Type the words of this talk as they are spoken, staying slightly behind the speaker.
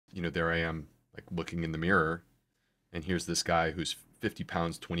there I am, like looking in the mirror, and here's this guy who's 50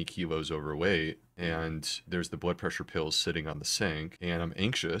 pounds, 20 kilos overweight, and there's the blood pressure pills sitting on the sink, and I'm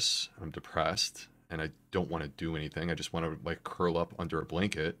anxious, I'm depressed, and I don't want to do anything. I just want to like curl up under a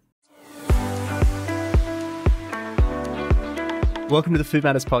blanket. Welcome to the Food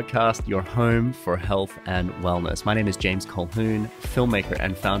Matters Podcast, your home for health and wellness. My name is James Colquhoun, filmmaker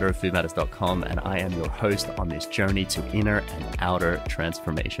and founder of foodmatters.com, and I am your host on this journey to inner and outer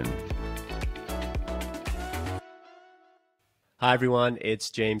transformation. Hi everyone, it's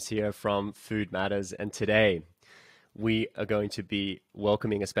James here from Food Matters, and today we are going to be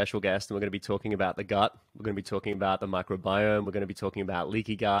welcoming a special guest, and we're going to be talking about the gut. We're going to be talking about the microbiome. We're going to be talking about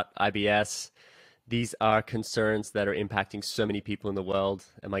leaky gut, IBS. These are concerns that are impacting so many people in the world.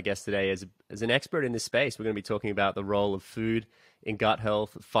 And my guest today is an expert in this space. We're going to be talking about the role of food in gut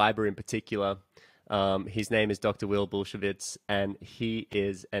health, fiber in particular. His name is Dr. Will Bulsiewicz, and he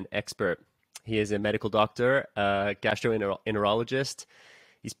is an expert. He is a medical doctor, gastroenterologist.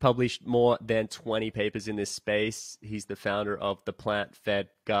 He's published more than 20 papers in this space. He's the founder of the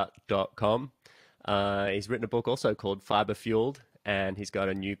PlantFedGut.com. He's written a book also called Fiber Fueled, and he's got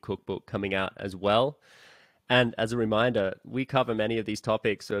a new cookbook coming out as well. And as a reminder, we cover many of these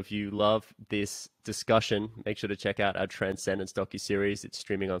topics, so if you love this discussion, make sure to check out our Transcendence docuseries. It's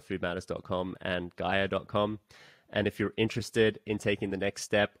streaming on foodmatters.com and Gaia.com. And if you're interested in taking the next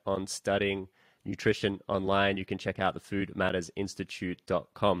step on studying nutrition online, you can check out the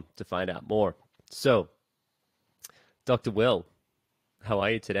foodmattersinstitute.com to find out more. So, Dr. Will, how are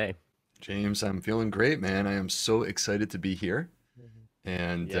you today? James, I'm feeling great, man. I am so excited to be here.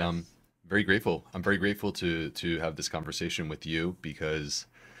 And Yes. very grateful. I'm very grateful to have this conversation with you because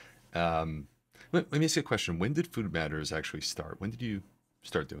let me ask you a question. When did Food Matters actually start? When did you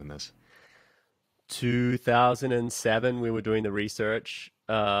start doing this? 2007, we were doing the research.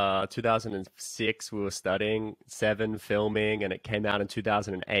 2006, we were studying, 7 filming, and it came out in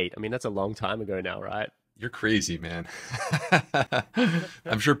 2008. I mean, that's a long time ago now, right? You're crazy, man.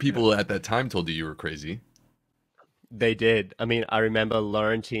 I'm sure people at that time told you were crazy. They did. I mean, I remember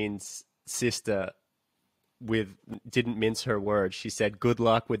Laurentine's sister didn't mince her words. She said, "Good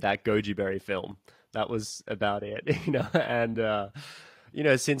luck with that goji berry film." That was about it,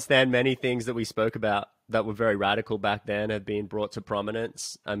 And since then, many things that we spoke about that were very radical back then have been brought to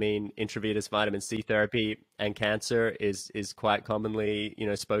prominence. I mean, intravenous vitamin C therapy and cancer is quite commonly,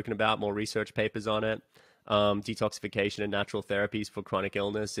 spoken about. More research papers on it. Detoxification and natural therapies for chronic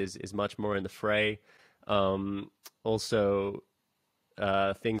illness is much more in the fray. Also,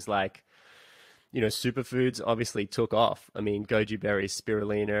 things like, superfoods obviously took off. I mean, goji berries,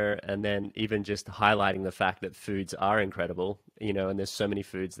 spirulina, and then even just highlighting the fact that foods are incredible, and there's so many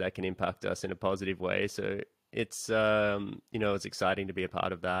foods that can impact us in a positive way. So it's exciting to be a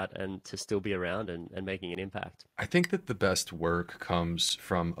part of that and to still be around and making an impact. I think that the best work comes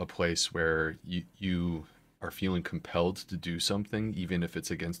from a place where you are feeling compelled to do something, even if it's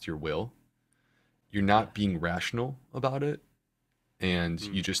against your will. You're Yeah. not being rational about it, and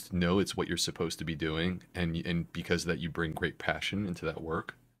you Mm. just know it's what you're supposed to be doing, and because of that you bring great passion into that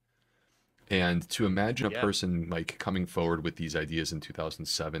work. And to imagine a Yeah. person like coming forward with these ideas in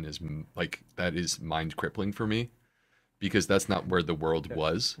 2007 is like that is mind crippling for me because that's not where the world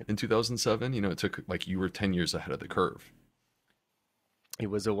was in 2007. It took like you were 10 years ahead of the curve. It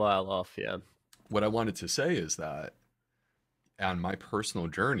was a while off. Yeah. What I wanted to say is that on my personal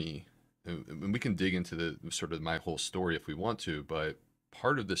journey, and we can dig into the sort of my whole story if we want to, but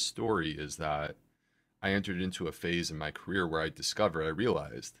part of this story is that I entered into a phase in my career where I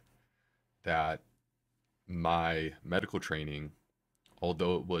realized that my medical training,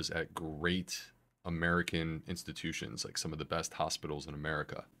 although it was at great American institutions, like some of the best hospitals in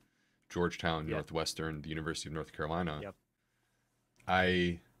America, Georgetown, Yep. Northwestern, the University of North Carolina, Yep.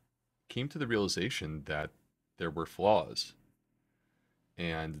 I came to the realization that there were flaws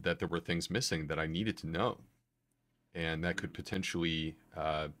and that there were things missing that I needed to know, and that could potentially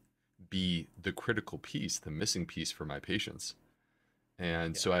be the critical piece, the missing piece for my patients.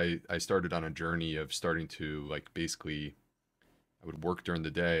 And Yeah. so I started on a journey of starting to like basically, I would work during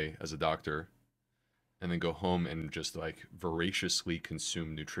the day as a doctor and then go home and just like voraciously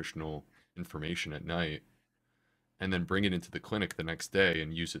consume nutritional information at night and then bring it into the clinic the next day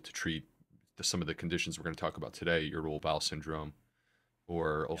and use it to treat some of the conditions we're going to talk about today, irritable bowel syndrome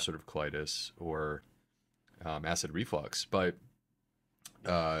or Yep. ulcerative colitis or acid reflux. But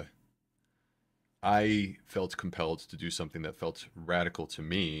uh, I felt compelled to do something that felt radical to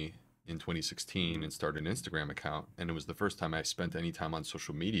me in 2016 Mm. and started an Instagram account. And it was the first time I spent any time on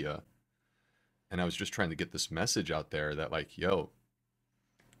social media. And I was just trying to get this message out there that, like, yo,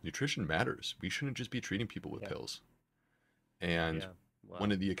 nutrition matters. We shouldn't just be treating people with Yeah. pills. And Yeah. one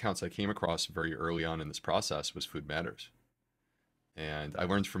Wow. of the accounts I came across very early on in this process was Food Matters. And I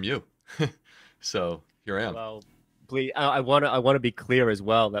learned from you. So here I am. Well, please, I want to be clear as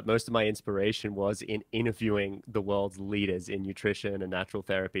well that most of my inspiration was in interviewing the world's leaders in nutrition and natural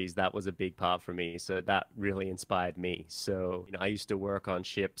therapies. That was a big part for me. So that really inspired me. So, I used to work on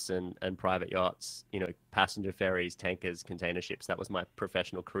ships and private yachts, passenger ferries, tankers, container ships. That was my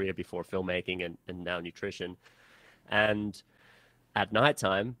professional career before filmmaking and now nutrition. And at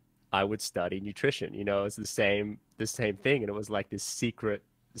nighttime, I would study nutrition. It's the same thing, and it was like this secret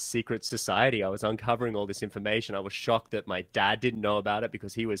society. I was uncovering all this information. I was shocked that my dad didn't know about it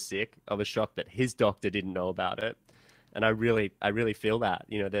because he was sick. I was shocked that his doctor didn't know about it, and I really feel that.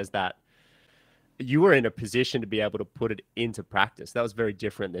 There's that you were in a position to be able to put it into practice. That was very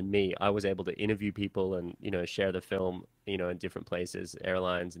different than me. I was able to interview people and, share the film, in different places,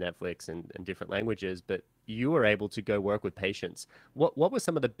 airlines, Netflix, and different languages. But you were able to go work with patients. What were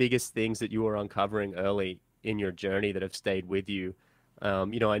some of the biggest things that you were uncovering early in your journey that have stayed with you? I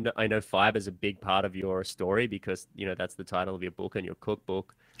know fiber is a big part of your story because, that's the title of your book and your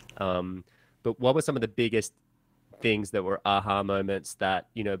cookbook. Um, but what were some of the biggest things that were aha moments that,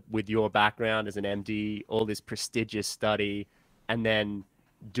 with your background as an MD, all this prestigious study, and then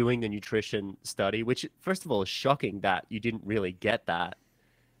doing the nutrition study, which, first of all, is shocking that you didn't really get that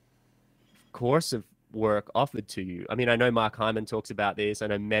course of work offered to you. I mean, I know Mark Hyman talks about this. I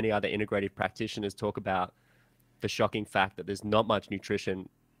know many other integrative practitioners talk about the shocking fact that there's not much nutrition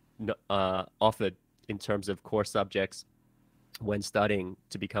offered in terms of core subjects when studying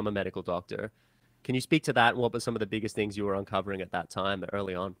to become a medical doctor. Can you speak to that? And what were some of the biggest things you were uncovering at that time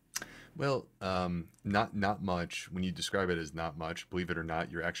early on? Well, not much. When you describe it as not much, believe it or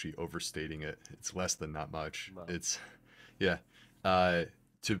not, you're actually overstating it. It's less than not much. Well, It's, yeah. Uh,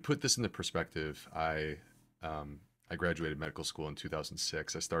 to put this into perspective, I graduated medical school in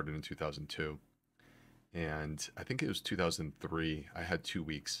 2006. I started in 2002, and I think it was 2003. I had 2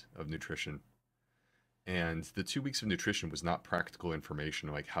 weeks of nutrition, and the 2 weeks of nutrition was not practical information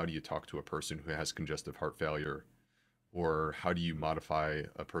like how do you talk to a person who has congestive heart failure, or how do you modify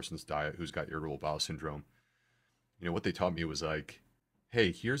a person's diet who's got irritable bowel syndrome. What they taught me was like,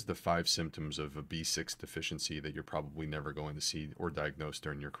 hey, here's the 5 symptoms of a B6 deficiency that you're probably never going to see or diagnose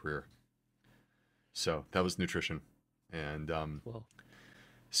during your career. So that was nutrition. And well,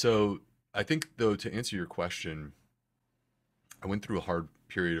 so I think, though, to answer your question, I went through a hard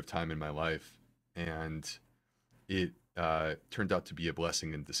period of time in my life, and it turned out to be a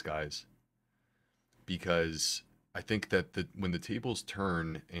blessing in disguise, because I think that when the tables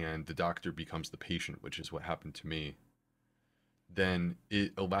turn and the doctor becomes the patient, which is what happened to me, then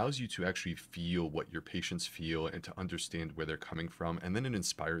it allows you to actually feel what your patients feel and to understand where they're coming from, and then it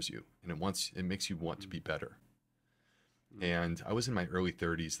inspires you and it makes you want to be better. mm, And I was in my early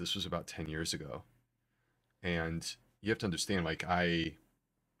 30s. This was about 10 years ago. And you have to understand, like, I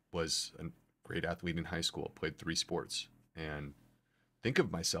was a great athlete in high school, played 3 sports, and think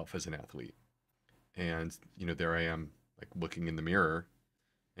of myself as an athlete. And, there I am, like, looking in the mirror,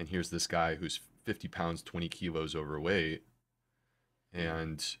 and here's this guy who's 50 pounds, 20 kilos overweight, mm,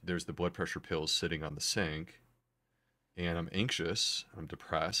 and there's the blood pressure pills sitting on the sink, and I'm anxious, I'm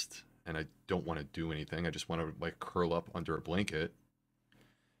depressed, and I don't want to do anything. I just want to, like, curl up under a blanket.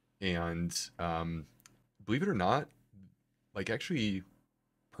 And believe it or not, like, actually,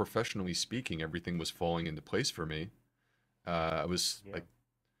 professionally speaking, everything was falling into place for me. I was yeah. like,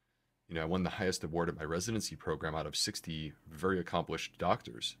 I won the highest award at my residency program out of 60 very accomplished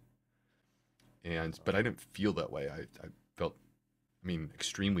doctors. But I Wow. didn't feel that way. I felt,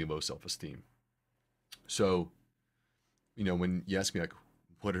 extremely low self-esteem. So, when you ask me, like,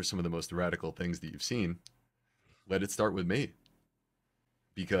 what are some of the most radical things that you've seen, let it start with me, Yeah.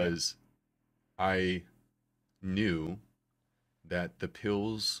 because I knew that the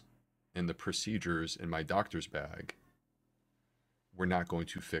pills and the procedures in my doctor's bag were not going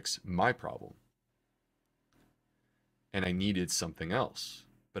to fix my problem. And I needed something else,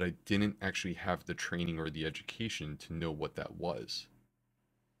 but I didn't actually have the training or the education to know what that was.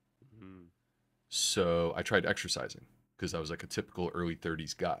 Mm, So I tried exercising because I was like a typical early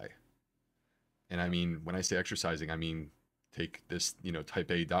 30s guy. And yeah. when I say exercising, take this,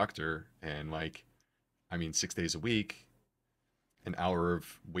 type A doctor and, like, 6 days a week, an hour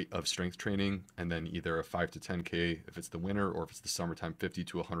of strength training, and then either a 5 to 10K if it's the winter, or if it's the summertime, 50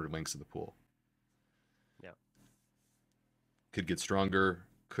 to 100 lengths of the pool. Yeah. Could get stronger,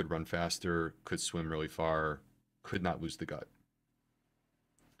 could run faster, could swim really far, could not lose the gut.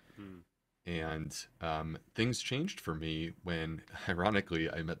 Mm. And things changed for me when, ironically,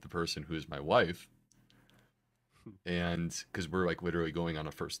 I met the person who is my wife. And because we're like literally going on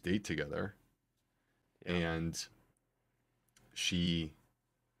a first date together, Yeah. and she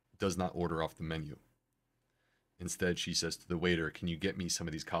does not order off the menu. Instead, she says to the waiter, "Can you get me some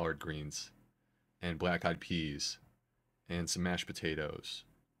of these collard greens and black eyed peas and some mashed potatoes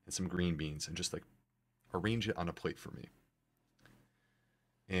and some green beans and just like arrange it on a plate for me?"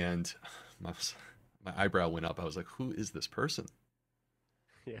 And my, my eyebrow went up. I was like, "Who is this person?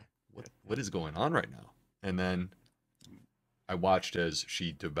 Yeah. What is going on right now?" And then I watched as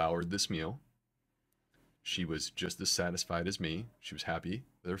she devoured this meal. She was just as satisfied as me. She was happy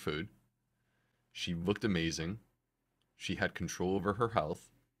with her food. She looked amazing. She had control over her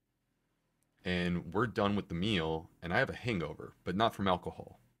health. And we're done with the meal, and I have a hangover, but not from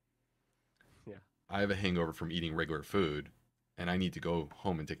alcohol. Yeah. I have a hangover from eating regular food, and I need to go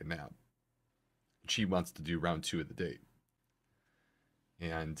home and take a nap. She wants to do round two of the date.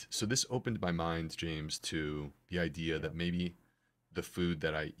 And so this opened my mind, James, to the idea Yeah. that maybe the food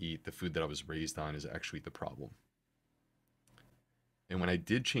that I eat, the food that I was raised on, is actually the problem. And when I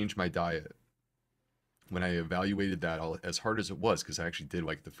did change my diet, when I evaluated that, all, as hard as it was, because I actually did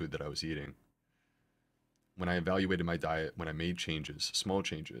like the food that I was eating, when I evaluated my diet, when I made changes, small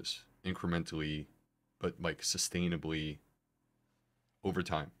changes, incrementally, but like sustainably over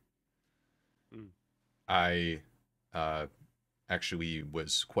time, Mm. I uh, actually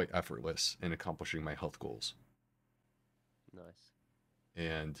was quite effortless in accomplishing my health goals. Nice.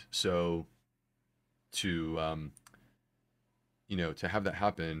 And so to to have that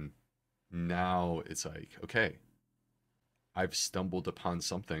happen, now it's like, okay, I've stumbled upon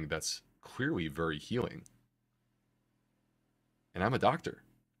something that's clearly very healing. And I'm a doctor.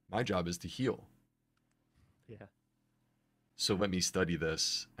 My job is to heal. Yeah. So let me study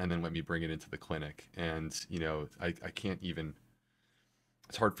this and then let me bring it into the clinic. And, I can't even,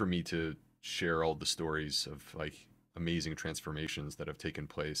 it's hard for me to share all the stories of like amazing transformations that have taken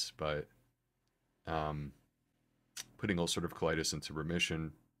place, but um, putting ulcerative colitis into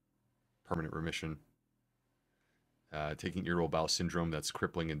remission, permanent remission, taking irritable bowel syndrome that's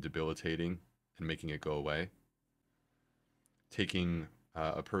crippling and debilitating and making it go away, taking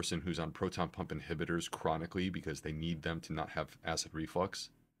a person who's on proton pump inhibitors chronically because they need them to not have acid reflux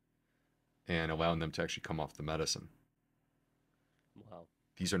and allowing them to actually come off the medicine. Wow.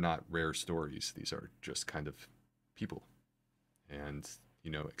 These are not rare stories. These are just kind of people and,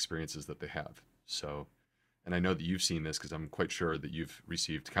 experiences that they have. So, and I know that you've seen this because I'm quite sure that you've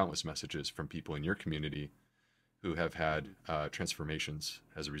received countless messages from people in your community who have had Mm. transformations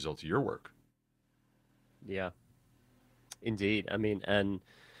as a result of your work. Yeah. Indeed. I mean, and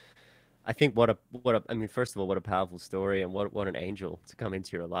I think I mean, first of all, what a powerful story, and what an angel to come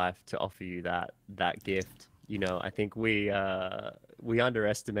into your life to offer you that gift. I think we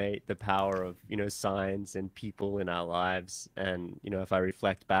underestimate the power of, signs and people in our lives. And, if I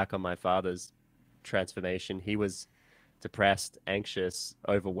reflect back on my father's transformation, he was depressed, anxious,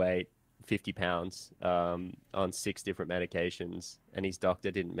 overweight, 50 pounds, on 6 different medications, and his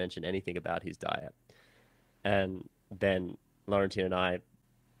doctor didn't mention anything about his diet. And then Laurentine and I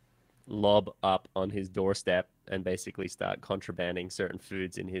lob up on his doorstep and basically start contrabanding certain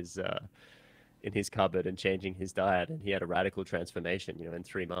foods in his cupboard and changing his diet. And he had a radical transformation, in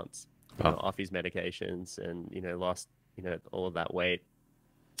 3 months, Wow. off his medications, and lost all of that weight,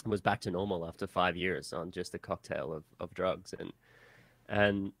 and was back to normal after 5 years on just a cocktail of drugs.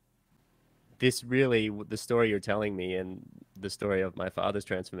 And this really, the story you're telling me, and the story of my father's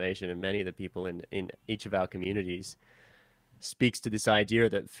transformation, and many of the people in each of our communities, speaks to this idea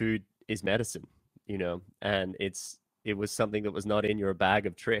that food is medicine, and it was something that was not in your bag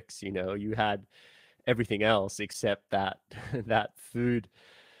of tricks. You had everything else except that that food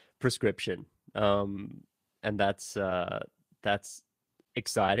prescription. Um, and that's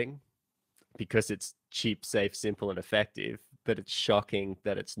exciting because it's cheap, safe, simple, and effective. But it's shocking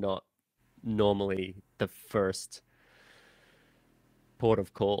that it's not normally the first port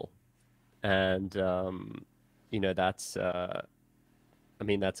of call. And that's I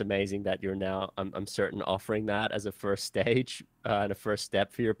mean, that's amazing that you're now, I'm certain, offering that as a first stage, and a first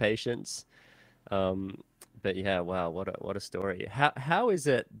step for your patients. Um, but yeah, wow, what a story. How is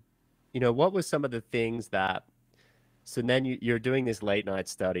it, what was some of the things that, so then you're doing this late night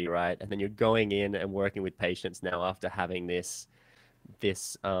study, right? And then you're going in and working with patients now after having this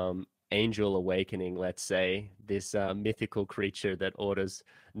angel awakening, let's say, this mythical creature that orders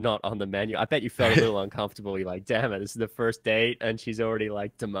not on the menu. I bet you felt a little uncomfortable. You're like, damn it, this is the first date, and she's already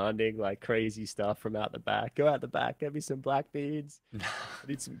like demanding like crazy stuff from out the back. Go out the back, get me some black beans. I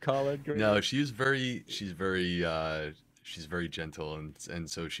need some collard No, greens. she's very gentle, and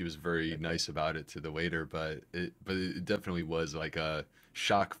so she was very Okay. nice about it to the waiter, but it definitely was like a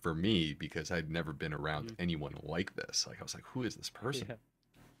shock for me because I'd never been around Mhm. anyone like this. Like I was like, who is this person? Yeah.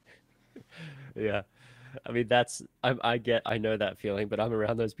 Yeah. I mean, I know that feeling, but I'm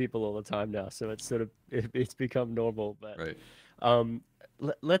around those people all the time now, so it's sort of it's become normal. But Right. um,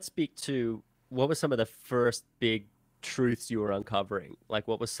 let's speak to what were some of the first big truths you were uncovering? Like,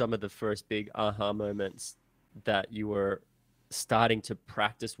 what was some of the first big aha moments that you were starting to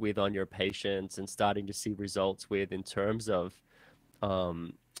practice with on your patients and starting to see results with in terms of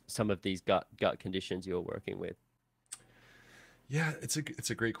um, some of these gut conditions you're working with? Yeah, it's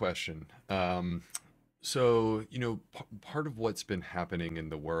a great question. So, part of what's been happening in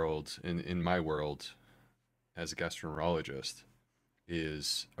the world, in my world as a gastroenterologist,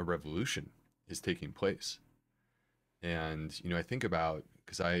 is a revolution is taking place. And, I think about,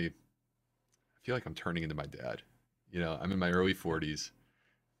 because I feel like I'm turning into my dad. I'm in my early 40s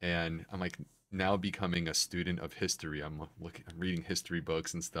and I'm like now becoming a student of history. I'm reading history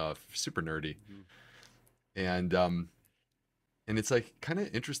books and stuff, super nerdy. Mhm. And, and it's like kind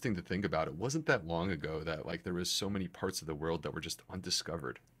of interesting to think about. It wasn't that long ago that like there was so many parts of the world that were just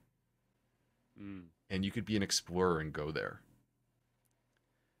undiscovered Mm. and you could be an explorer and go there.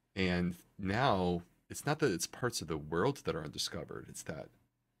 And now it's not that it's parts of the world that are undiscovered, it's that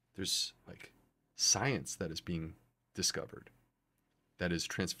there's like science that is being discovered that is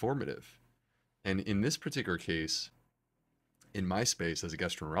transformative. And in this particular case, in my space as a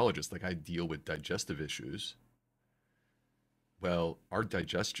gastroenterologist, like I deal with digestive issues. Well, our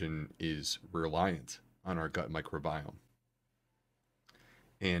digestion is reliant on our gut microbiome.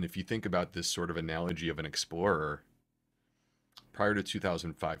 And if you think about this sort of analogy of an explorer, prior to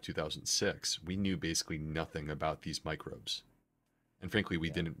 2005, 2006, we knew basically nothing about these microbes. And frankly, we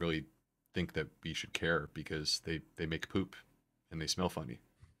Yeah. didn't really think that we should care because they make poop and they smell funny.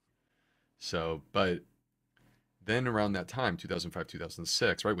 So, but then around that time, 2005,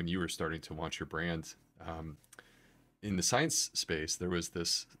 2006, right when you were starting to launch your brand, in the science space, there was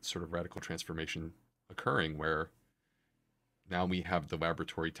this sort of radical transformation occurring where now we have the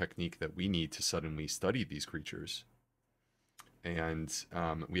laboratory technique that we need to suddenly study these creatures. And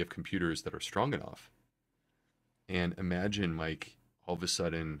we have computers that are strong enough. And imagine, like, all of a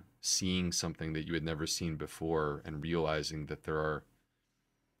sudden seeing something that you had never seen before and realizing that there are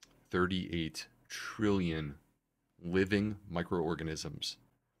 38 trillion living microorganisms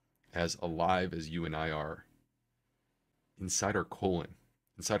as alive as you and I are inside our colon,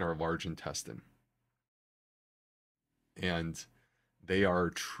 inside our large intestine. And they are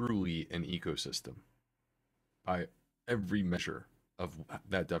truly an ecosystem by every measure of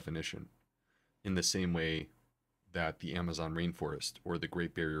that definition, in the same way that the Amazon rainforest or the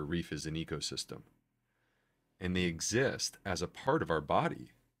Great Barrier Reef is an ecosystem. And they exist as a part of our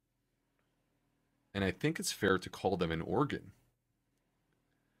body. And I think it's fair to call them an organ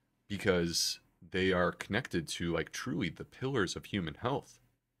because they are connected to like truly the pillars of human health: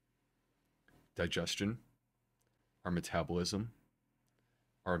 digestion, our metabolism,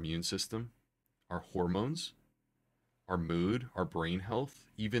 our immune system, our hormones, our mood, our brain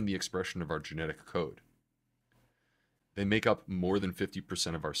health, even the expression of our genetic code. They make up more than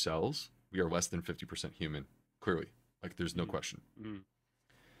 50% of our cells. We are less than 50% human, clearly. Like there's no Mm. question. Mm.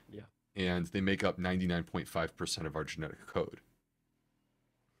 Yeah. And they make up 99.5% of our genetic code.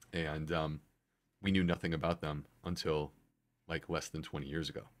 And we knew nothing about them until like less than 20 years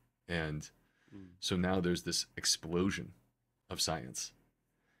ago. And Mm. so now there's this explosion of science.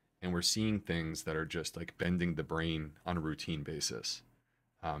 And we're seeing things that are just like bending the brain on a routine basis.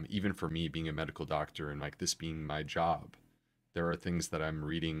 Even for me being a medical doctor and like this being my job, there are things that I'm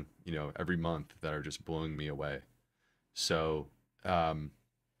reading, every month that are just blowing me away. So, um,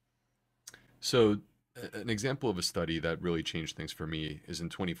 so an example of a study that really changed things for me is in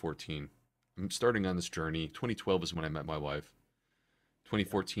 2014. I'm starting on this journey. 2012 is when I met my wife. Yeah.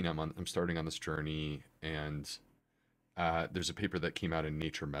 2014, I'm starting on this journey, and there's a paper that came out in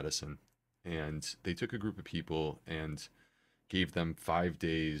Nature Medicine, and they took a group of people and gave them 5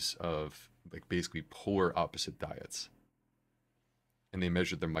 days of like basically polar opposite diets, and they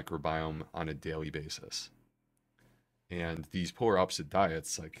measured their microbiome on a daily basis. And these polar opposite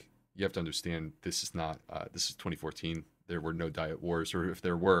diets, like you have to understand, this is not this is 2014. There were no diet wars, or if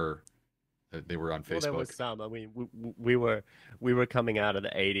there were, They were on Well, there was Facebook. some. I mean, we were coming out of the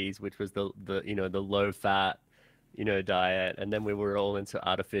 80s, which was the the low fat, diet, and then we were all into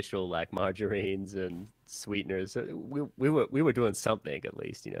artificial like margarines and sweeteners. So we were doing something at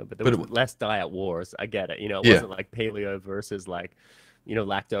least, but there But was less diet wars. I get it. It yeah, wasn't like paleo versus like,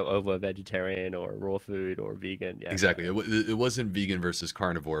 lacto ovo vegetarian or raw food or vegan. Yeah, I get exactly. it. It wasn't vegan versus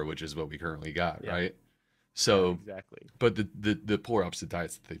carnivore, which is what we currently got, Yeah, right? yeah, So, exactly. but the polar opposite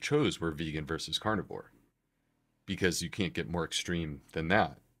diets that they chose were vegan versus carnivore because you can't get more extreme than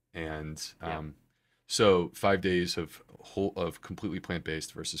that. And Yeah. so 5 days of completely plant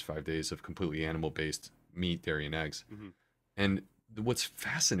based versus 5 days of completely animal based meat, dairy, and eggs. Hmm. And what's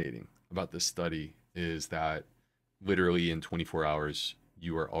fascinating about this study is that literally in 24 hours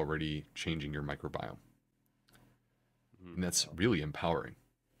you are already changing your microbiome, Hmm. and that's Wow. really empowering.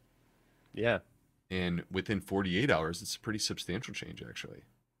 Yeah. And within 48 hours, it's a pretty substantial change, actually.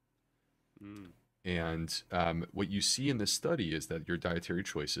 Mm. And what you see in this study is that your dietary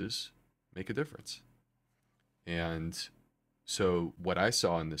choices make a difference. And so, what I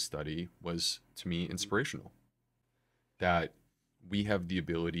saw in this study was, to me, Mhm. inspirational that we have the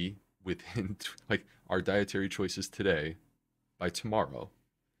ability within, like, our dietary choices today, by tomorrow,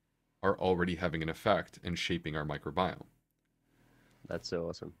 are already having an effect and shaping our microbiome. That's so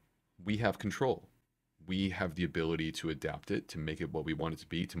awesome. We have control. We have the ability to adapt it, to make it what we want it to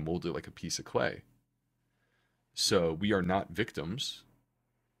be, to mold it like a piece of clay. So we are not victims.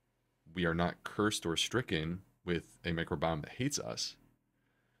 We are not cursed or stricken with a microbiome that hates us.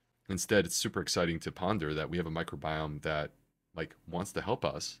 Instead, it's super exciting to ponder that we have a microbiome that like wants to help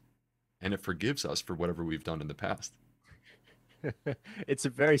us and it forgives us for whatever we've done in the past. It's a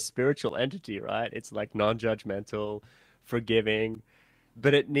very spiritual entity, right? It's like non-judgmental, forgiving,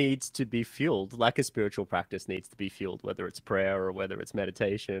 but it needs to be fueled like a spiritual practice needs to be fueled, whether it's prayer or whether it's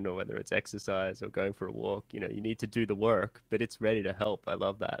meditation or whether it's exercise or going for a walk. You need to do the work, but it's ready to help. I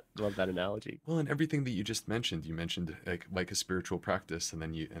love that. Love that analogy. Well, and everything that you mentioned like a spiritual practice, and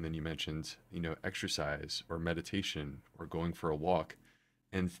then you mentioned, exercise or meditation or going for a walk.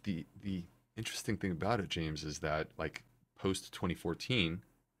 And the interesting thing about it, James, is that like post 2014,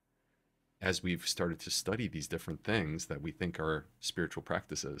 as we've started to study these different things that we think are spiritual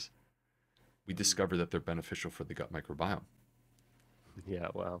practices, we Mm. discover that they're beneficial for the gut microbiome. Yeah,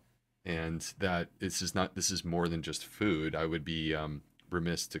 wow. And that this is more than just food. I would be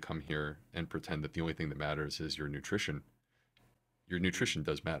remiss to come here and pretend that the only thing that matters is your nutrition. Your Mm. nutrition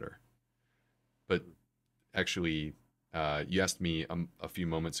does matter. But actually, you asked me a few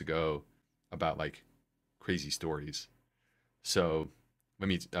moments ago about like crazy stories. So let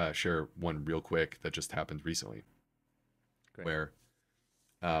me share one real quick that just happened recently, Great. where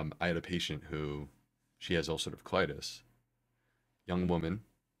I had a patient who she has ulcerative colitis, young woman,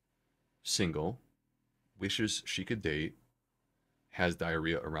 single, wishes she could date, has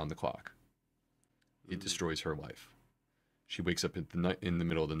diarrhea around the clock. It Mm. destroys her life. She wakes up in the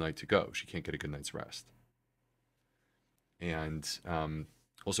middle of the night to go. She can't get a good night's rest. And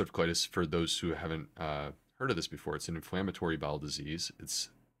ulcerative colitis, for those who haven't heard of this before, it's an inflammatory bowel disease. It's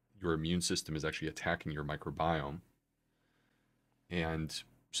your immune system is actually attacking your microbiome. And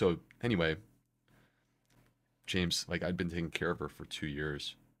so, anyway, James, like I'd been taking care of her for 2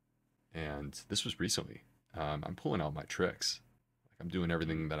 years, and this was recently. I'm pulling out my tricks. Like I'm doing Mm.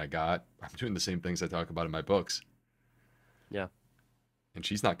 everything that I got. I'm doing the same things I talk about in my books, Yeah. and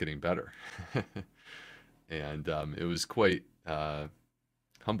she's not getting better. And it was quite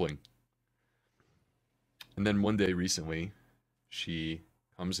humbling. And then one day recently, she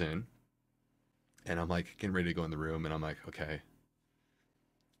comes in, and I'm like getting ready to go in the room, and I'm like, okay,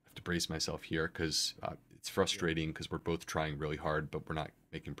 I have to brace myself here because it's Yeah. frustrating because we're both trying really hard, but we're not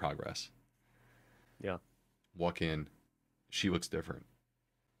making progress. Yeah. Walk in, she looks different.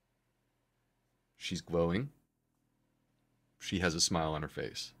 She's glowing. She has a smile on her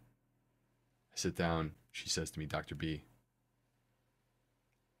face. I sit down. She says to me, Dr. B,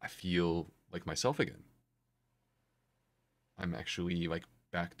 I feel like myself again. I'm actually like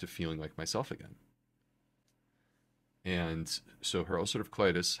back to feeling like myself again. And so her ulcerative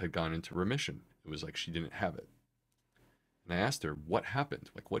colitis had gone into remission. It was like she didn't have it. And I asked her, what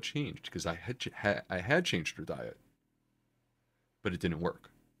happened? Like, what changed? Because I had changed her diet, but it didn't work.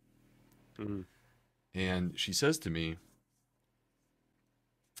 Mm. And she says to me,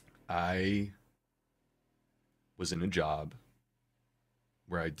 I was in a job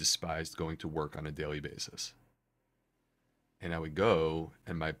where I despised going to work on a daily basis. And I would go,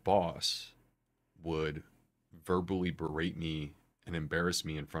 and my boss would verbally berate me and embarrass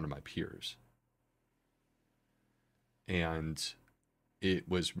me in front of my peers. And it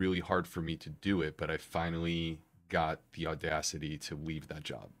was really hard for me to do it, but I finally got the audacity to leave that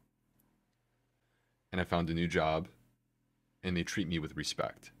job. And I found a new job, and they treat me with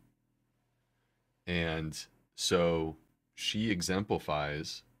respect. And so she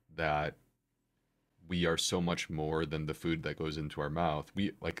exemplifies that we are so much more than the food that goes into our mouth.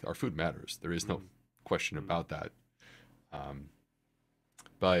 We like our food matters. There is no question about that.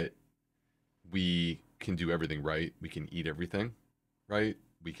 But we can do everything right. We can eat everything right.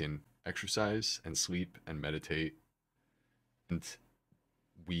 We can exercise and sleep and meditate. And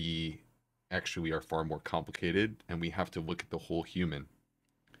we actually are far more complicated, and we have to look at the whole human.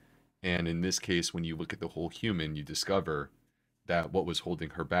 And in this case, when you look at the whole human, you discover that what was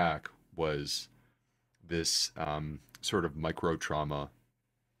holding her back was this sort of micro trauma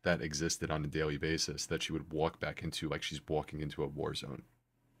that existed on a daily basis that she would walk back into like she's walking into a war zone.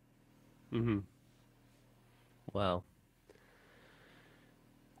 Mm-hmm. Wow.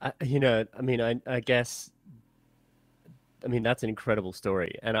 I guess, that's an incredible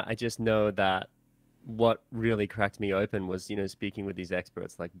story. And I just know that what really cracked me open was, speaking with these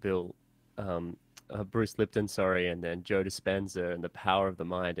experts like Bruce Lipton, sorry, and then Joe Dispenza, and the power of the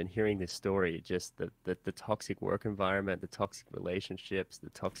mind, and hearing this story, just the toxic work environment, the toxic relationships, the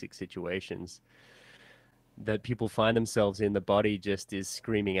toxic situations that people find themselves in, the body just is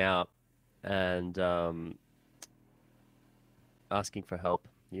screaming out and asking for help,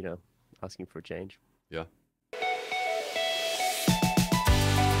 asking for change. Yeah.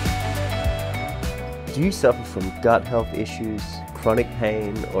 Do you suffer from gut health issues, chronic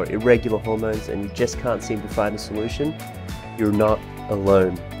pain, or irregular hormones, and you just can't seem to find a solution? You're not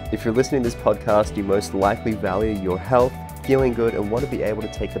alone. If you're listening to this podcast, you most likely value your health, feeling good, and want to be able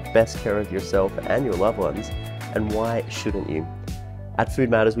to take the best care of yourself and your loved ones. And why shouldn't you? At Food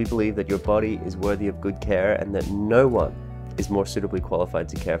Matters, we believe that your body is worthy of good care and that no one is more suitably qualified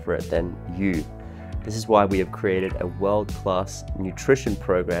to care for it than you. This is why we have created a world-class nutrition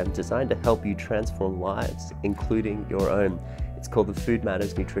program designed to help you transform lives, including your own. It's called the Food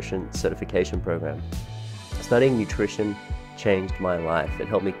Matters Nutrition Certification Program. Studying nutrition changed my life. It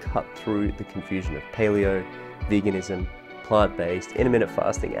helped me cut through the confusion of paleo, veganism, plant-based, intermittent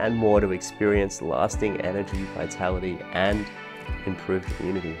fasting, and more to experience lasting energy, vitality, and improved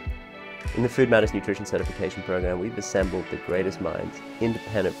immunity. In the Food Matters Nutrition Certification Program, we've assembled the greatest minds,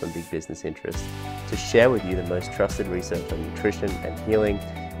 independent from big business interests, to share with you the most trusted research on nutrition and healing,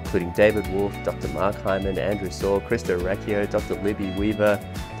 including David Wolf, Dr. Mark Hyman, Andrew Saul, Krista Recchio, Dr. Libby Weaver,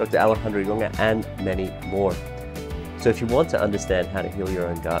 Dr. Alejandro Gunga, and many more. So if you want to understand how to heal your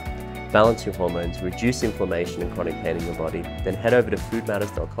own gut, balance your hormones, reduce inflammation and chronic pain in your body, then head over to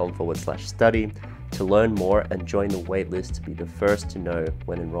foodmatters.com/study to learn more and join the waitlist to be the first to know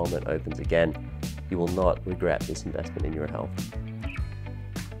when enrollment opens again. You will not regret this investment in your health.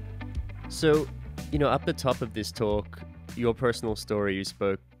 So, up the top of this talk, your personal story, you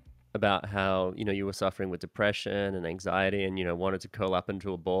spoke about how, you were suffering with depression and anxiety and, wanted to curl up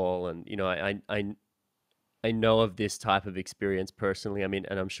into a ball. And, I know of this type of experience personally. And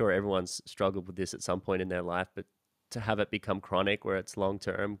I'm sure everyone's struggled with this at some point in their life, but to have it become chronic where it's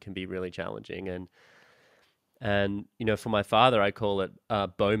long-term can be really challenging. And for my father, I call it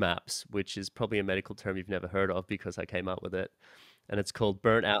BOMAPS, which is probably a medical term you've never heard of because I came up with it. And it's called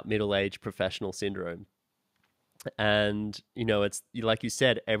burnt out middle-aged professional syndrome. And, it's like you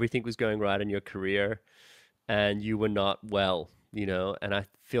said, everything was going right in your career and you were not well, and I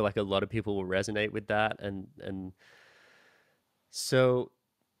feel like a lot of people will resonate with that. And so,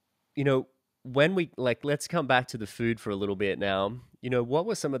 when we let's come back to the food for a little bit now. What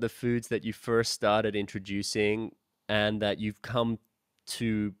were some of the foods that you first started introducing and that you've come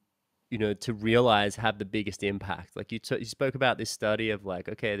to, to realize have the biggest impact? Like you spoke about this study of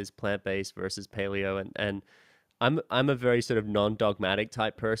okay, there's plant-based versus paleo, and I'm a very sort of non-dogmatic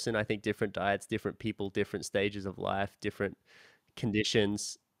type person. I think different diets, different people, different stages of life, different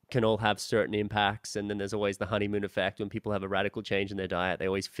conditions can all have certain impacts. And then there's always the honeymoon effect. When people have a radical change in their diet, they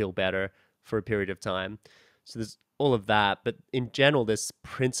always feel better for a period of time. So there's all of that. But in general, there's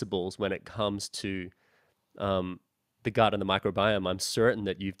principles when it comes to the gut and the microbiome I'm certain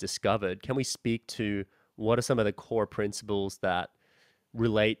that you've discovered. Can we speak to what are some of the core principles that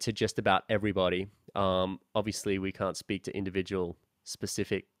relate to just about everybody? Obviously, we can't speak to individual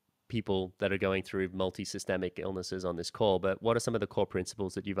specific people that are going through multi-systemic illnesses on this call, but what are some of the core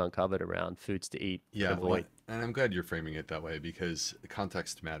principles that you've uncovered around foods to eat and avoid? And I'm glad you're framing it that way because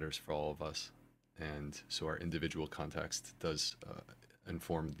context matters for all of us. And so our individual context does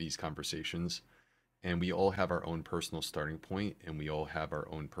inform these conversations. And we all have our own personal starting point and we all have our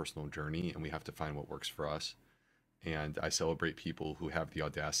own personal journey and we have to find what works for us. And I celebrate people who have the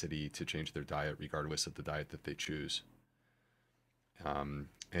audacity to change their diet regardless of the diet that they choose.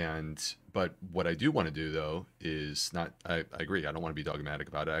 But what I do want to do though is not, I agree, I don't want to be dogmatic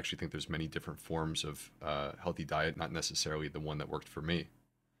about it. I actually think there's many different forms of healthy diet, not necessarily the one that worked for me.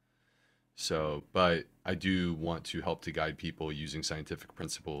 So, but I do want to help to guide people using scientific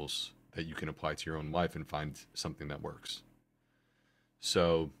principles that you can apply to your own life and find something that works.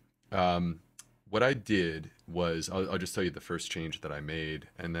 So, what I did was, I'll just tell you the first change that I made,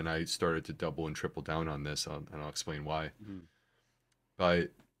 and then I started to double and triple down on this, and I'll explain why. Mhm.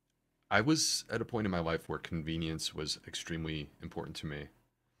 But I was at a point in my life where convenience was extremely important to me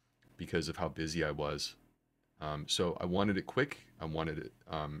because of how busy I was. So I wanted it quick, I wanted it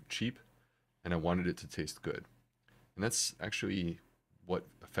cheap, and I wanted it to taste good. And that's actually what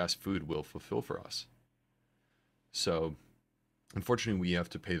fast food will fulfill for us. So unfortunately, we have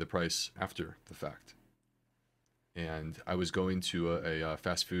to pay the price after the fact. And I was going to a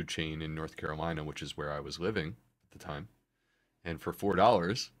fast food chain in North Carolina, which is where I was living at the time. And for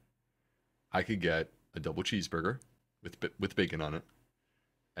 $4, I could get a double cheeseburger with bacon on it,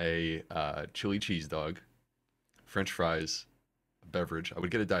 a chili cheese dog, French fries, a beverage. I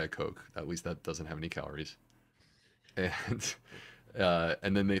would get a Diet Coke. At least that doesn't have any calories. And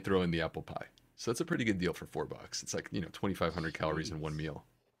and then they throw in the apple pie. So that's a pretty good deal for $4. It's like, 2,500 calories in one meal.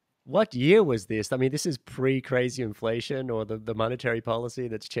 What year was this? I mean, this is pre-crazy inflation or the monetary policy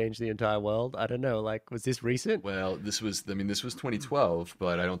that's changed the entire world. I don't know. Like, was this recent? Well, this was 2012,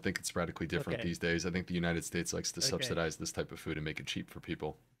 but I don't think it's radically different Okay. these days. I think the United States likes to Okay. subsidize this type of food and make it cheap for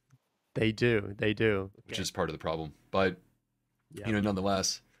people, They do. They do. which Okay. is part of the problem. But, Yeah.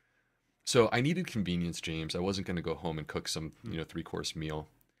 nonetheless, so I needed convenience, James. I wasn't going to go home and cook some, three-course meal.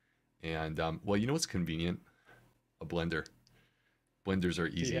 And, well, you know what's convenient? A blender. Blenders are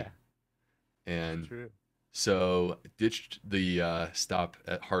easy. Yeah. And True. so ditched the stop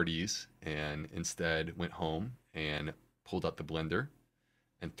at Hardee's and instead went home and pulled out the blender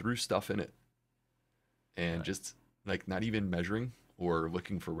and threw stuff in it and Right. just like not even measuring or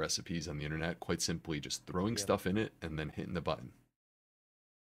looking for recipes on the internet, quite simply just throwing Yep. stuff in it and then hitting the button.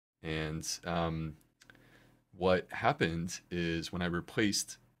 And what happened is when I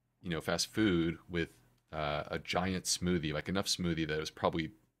replaced, fast food with a giant smoothie, like enough smoothie that it was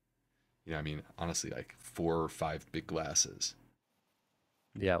probably, honestly, like 4 or 5 big glasses.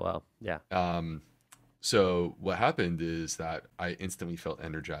 Yeah. Well. Yeah. Um, so what happened is that I instantly felt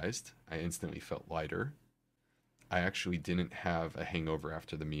energized. I instantly felt lighter. I actually didn't have a hangover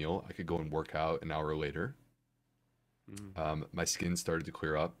after the meal. I could go and work out an hour later. Mm. My skin started to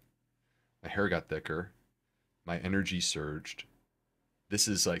clear up. My hair got thicker. My energy surged. This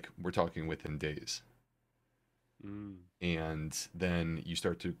is like, we're talking within days. Mm. And then you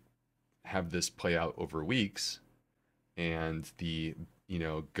start to have this play out over weeks, and the,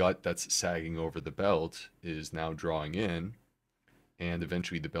 gut that's sagging over the belt is now drawing in, and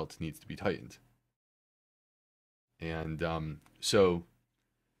eventually the belt needs to be tightened. And so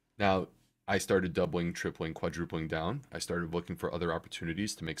now I started doubling, tripling, quadrupling down. I started looking for other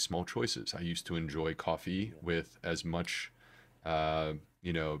opportunities to make small choices. I used to enjoy coffee Yeah. with as much,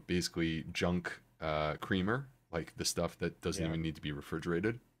 basically junk creamer, like the stuff that doesn't Yeah. even need to be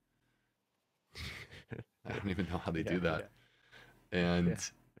refrigerated. I don't even know how they Yeah. do that. Yeah.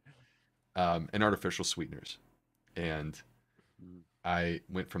 And Yeah. and artificial sweeteners. And Mm. I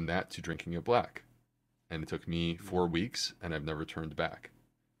went from that to drinking it black. And it took me Mm. 4 weeks, and I've never turned back.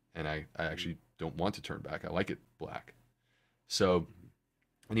 And I Mm. actually don't want to turn back. I like it black. So Mhm.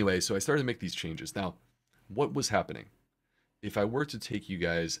 anyway, so I started to make these changes. Now, what was happening? If I were to take you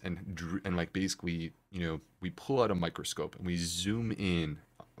guys and like basically, we pull out a microscope and we zoom in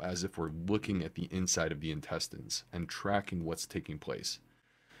as if we're looking at the inside of the intestines and tracking what's taking place,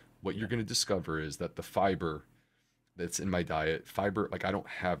 what you're Yeah. going to discover is that the fiber that's in my diet, fiber, like I don't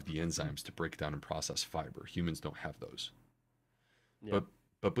have the enzymes to break down and process fiber. Humans don't have those. Yeah.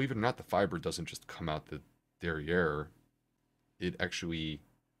 But believe it or not, the fiber doesn't just come out the derriere. It actually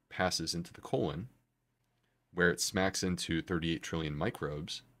passes into the colon where it smacks into 38 trillion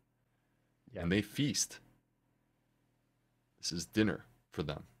microbes Yeah. and they feast. This is dinner for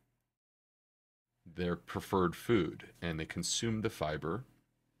them. Their preferred food, and they consume the fiber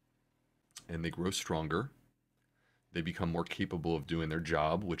and they grow stronger. They become more capable of doing their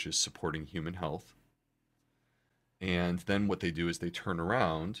job, which is supporting human health. And then what they do is they turn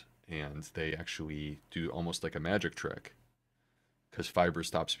around and they actually do almost like a magic trick because fiber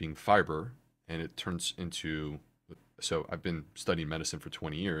stops being fiber and it turns into. So I've been studying medicine for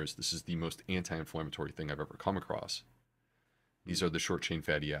 20 years. This is the most anti-inflammatory thing I've ever come across. These Mm. are the short chain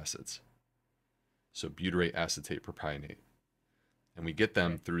fatty acids. So butyrate, acetate, propionate. And we get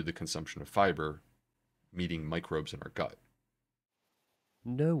them Okay. through the consumption of fiber, meeting microbes in our gut.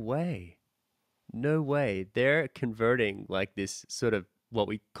 No way. No way. They're converting like this sort of what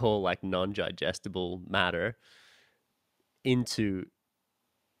we call like non-digestible matter into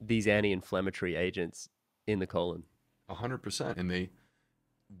these anti-inflammatory agents in the colon. 100%. And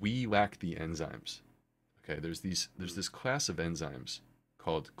we lack the enzymes. Okay, there's Mm. this class of enzymes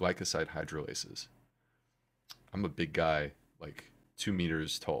called glycoside hydrolases. I'm a big guy, like 2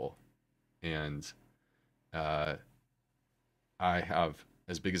 meters tall, and uh, I have,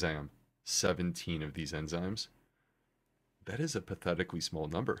 as big as I am, 17 of these enzymes. That is a pathetically small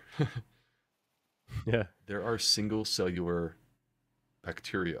number. Yeah. There are single cellular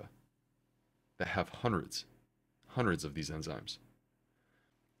bacteria that have hundreds of these enzymes.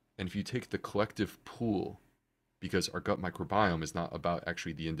 And if you take the collective pool, because our gut microbiome is not about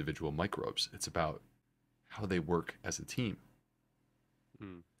actually the individual microbes, it's about how they work as a team.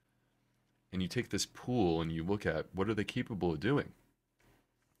 Mm. And you take this pool and you look at what are they capable of doing.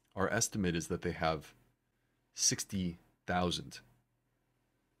 Our estimate is that they have 60,000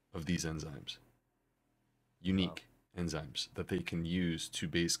 of these enzymes, Wow. unique enzymes that they can use to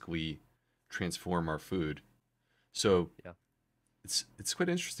basically transform our food. So Yeah. it's quite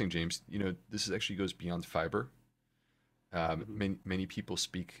interesting, James. You know, this actually goes beyond fiber. Hmm. Many people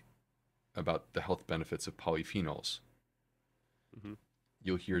speak about the health benefits of polyphenols. Hmm.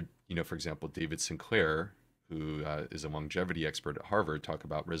 You'll hear, you know, for example, David Sinclair, who is a longevity expert at Harvard, talk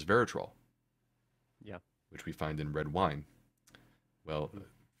about resveratrol, Yeah. which we find in red wine. Well, Hmm.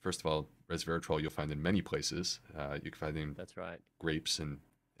 first of all, resveratrol you'll find in many places. You can find it in That's right. grapes and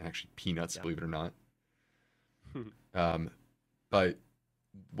actually peanuts, Yeah. believe it or not. Um, but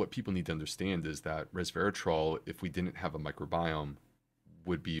what people need to understand is that resveratrol, if we didn't have a microbiome,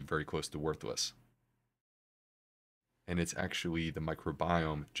 would be very close to worthless. And it's actually the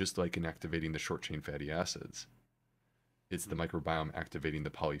microbiome, just like in activating the short chain fatty acids, it's the Mhm. microbiome activating the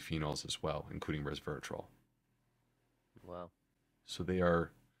polyphenols as well, including resveratrol. Wow. So they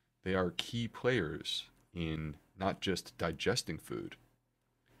are key players in not just digesting food,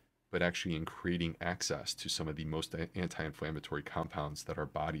 but actually in creating access to some of the most anti-inflammatory compounds that our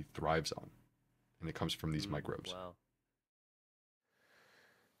body thrives on. And it comes from these Mm. microbes. Wow.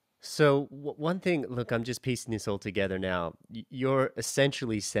 So one thing, look, I'm just piecing this all together now. You're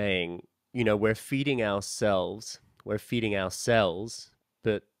essentially saying, we're feeding our cells,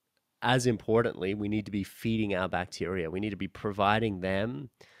 but as importantly, we need to be feeding our bacteria. We need to be providing them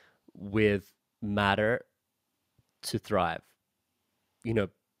with matter to thrive. You know,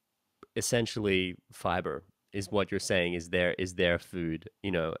 essentially fiber is what you're saying is their food,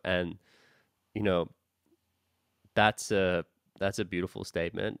 and you know, that's a beautiful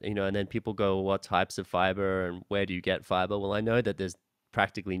statement, and then people go, well, what types of fiber and where do you get fiber? Well, I know that there's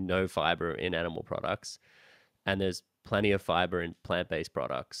practically no fiber in animal products, and there's plenty of fiber in plant-based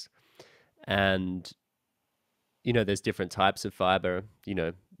products. And there's different types of fiber,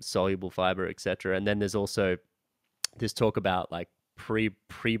 soluble fiber, etc. And then there's also this talk about like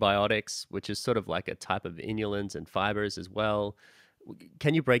prebiotics, which is sort of like a type of inulins and fibers as well.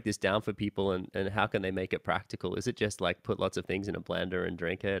 Can you break this down for people, and how can they make it practical? Is it just like put lots of things in a blender and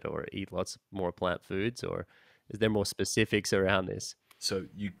drink it, or eat lots more plant foods, or is there more specifics around this? So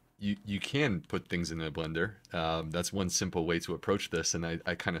you can put things in a blender. That's one simple way to approach this. And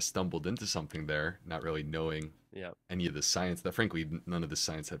I kind of stumbled into something there, not really knowing Yeah. any of the science. That frankly, none of the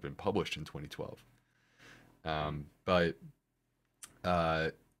science had been published in 2012. Mm. But uh,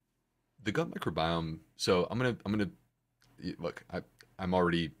 the gut microbiome. So I'm gonna look. I'm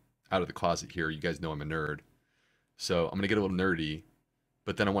already out of the closet here. You guys know I'm a nerd. So I'm gonna get a little nerdy,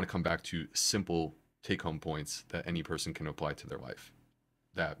 but then I want to come back to simple take-home points that any person can apply to their life.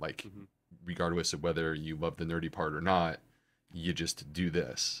 That like, Hmm. regardless of whether you love the nerdy part or not, you just do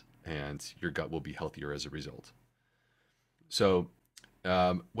this, and your gut will be healthier as a result. So,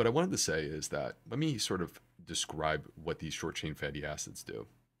 what I wanted to say is that let me sort of describe what these short chain fatty acids do.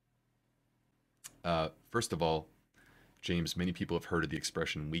 First of all, James, many people have heard of the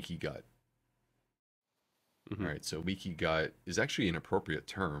expression leaky gut. All Hmm. right, so leaky gut is actually an appropriate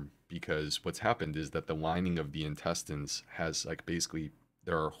term because what's happened is that the lining of the intestines has like basically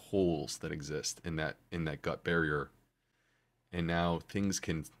there are holes that exist in that gut barrier, and now things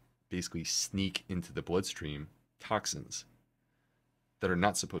can basically sneak into the bloodstream, toxins that are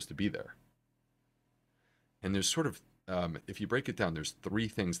not supposed to be there. And there's sort of if you break it down, there's three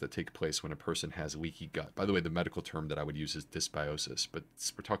things that take place when a person has leaky gut. By the way, the medical term that I would use is dysbiosis, but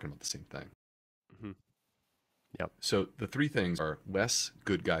we're talking about the same thing. Hmm. Yep. So the three things are less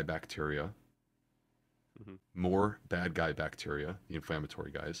good guy bacteria, Hmm. more bad guy bacteria, the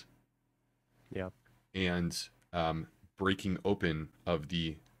inflammatory guys, Yeah. and breaking open of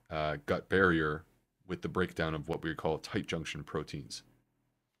the gut barrier with the breakdown of what we call tight junction proteins.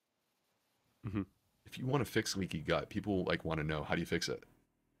 Hmm. If you want to fix leaky gut, people like want to know, how do you fix it?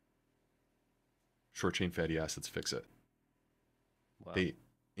 Short chain fatty acids fix it. Wow. They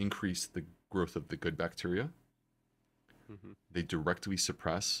increase the growth of the good bacteria. Hmm. They directly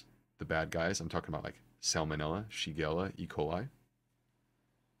suppress the bad guys. I'm talking about like Salmonella, Shigella, E. coli.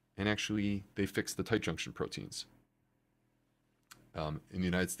 And actually, they fix the tight junction proteins. In the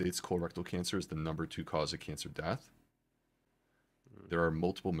United States, colorectal cancer is the #2 cause of cancer death. There are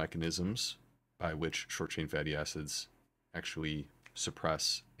multiple mechanisms by which short chain fatty acids actually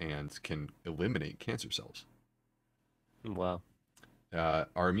suppress and can eliminate cancer cells. Wow.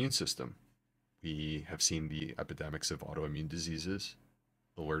 Our immune system, we have seen the epidemics of autoimmune diseases,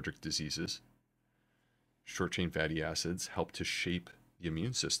 allergic diseases. Short chain fatty acids help to shape the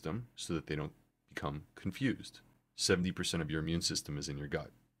immune system so that they don't become confused. 70% of your immune system is in your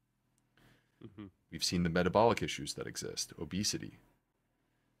gut. Hmm. We've seen the metabolic issues that exist: obesity,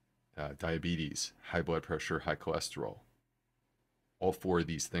 diabetes, high blood pressure, high cholesterol. All 4 of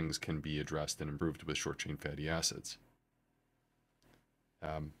these things can be addressed and improved with short chain fatty acids.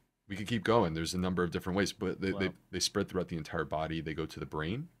 We could keep going. There's a number of different ways, but Wow. they spread throughout the entire body. They go to the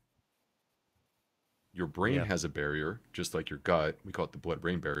brain. Your brain Yeah. has a barrier, just like your gut. We call it the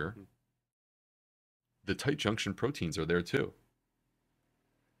blood-brain barrier. Mhm. The tight junction proteins are there too.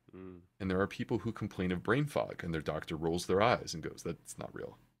 Mm. And there are people who complain of brain fog, and their doctor rolls their eyes and goes, "That's not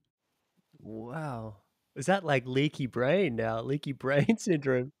real." Wow. Is that like leaky brain now? Leaky brain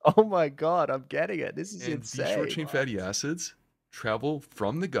syndrome. Oh my God, I'm getting it. This is And these short insane. chain fatty acids travel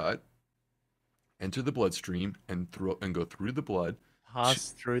from the gut, enter the bloodstream, and go through the blood to,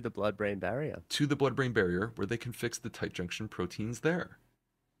 Pass through the blood-brain barrier. to the blood-brain barrier, where they can fix the tight junction proteins there.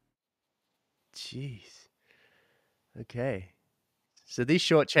 Jeez. Okay. So these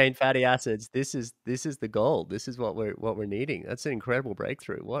short chain fatty acids, this is the gold. This is what we're needing. That's an incredible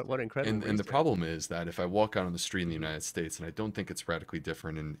breakthrough. What incredible And the research. problem is that if I walk out on the street in the Hmm. United States, and I don't think it's radically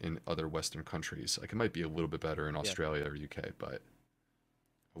different in other Western countries, like it might be a little bit better in Yeah. Australia or UK, but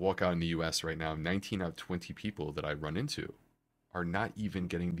I walk out in the US right now, 19 out of 20 people that I run into are not even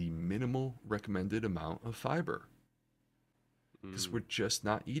getting the minimal recommended amount of fiber, because Mm. we're just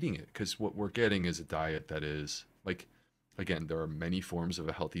not eating it. Because what we're getting is a diet that is like, again, there are many forms of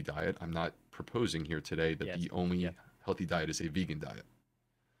a healthy diet. I'm not proposing here today that Yes. the only Yep. healthy diet is a vegan diet.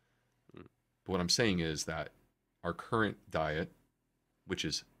 Mm. But what I'm saying is that our current diet, which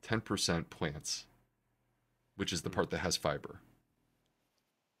is 10% plants, which is the Mm. part that has fiber,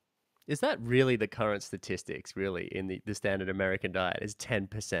 Is that really the current statistics, really, in the standard American diet is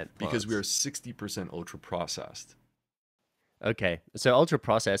 10% because we are plants? 60% ultra processed. Okay. So ultra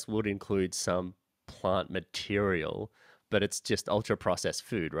processed would include some plant material, but it's just ultra processed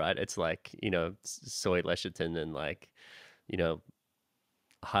food, right? It's like, soy lecithin and like, you know,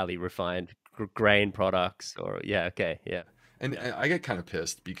 highly refined grain products or yeah, okay. Yeah. And Yeah. I get kind of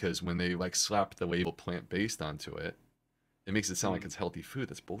pissed because when they like slap the label plant based onto it, it makes it sound like Mm. it's healthy food.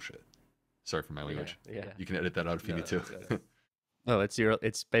 That's bullshit. Sorry for my Yeah. language. Yeah. You can edit that out if you No, need no, to. it's good. Oh,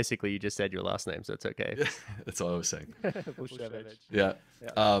 it's basically you just said your last name, so it's okay. Yeah, that's all I was saying. Bulsiewicz. Yeah. Yeah.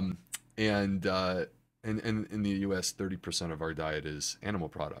 Um, and and in the US, 30% of our diet is animal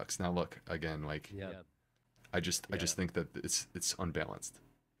products. Now look, again, like Yeah. I Yeah. just think that it's unbalanced.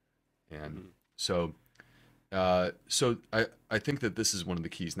 And Hmm. so so I think that this is one of the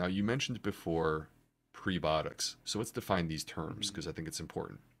keys. Now you mentioned before prebiotics. So let's define these terms Hmm. because I think it's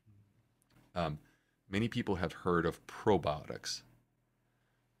important. Um, Many people have heard of probiotics.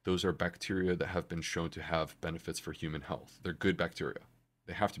 Those are bacteria that have been shown to have benefits for human health. They're good bacteria.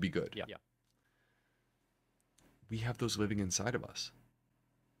 They have to be good. Yeah. Yeah. We have those living inside of us.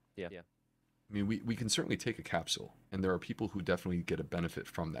 Yeah. I mean, we can certainly take a capsule, and there are people who definitely get a benefit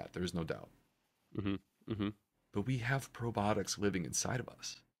from that. There's no doubt. Hmm. Hmm. But we have probiotics living inside of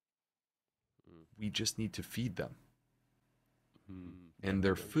us. We just need to feed them. Mm. Yeah. And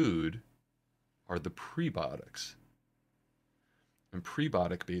their food are the prebiotics. And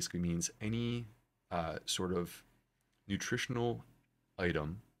prebiotic basically means any sort of nutritional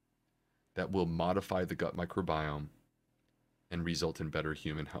item that will modify the gut microbiome and result in better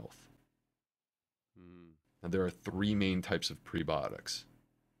human health. Mm. Now, there are 3 main types of prebiotics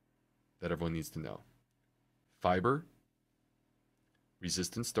that everyone needs to know: fiber,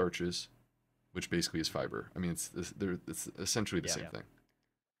 resistant starches, which basically is fiber. I mean, it's essentially the Yeah. same Yeah. thing.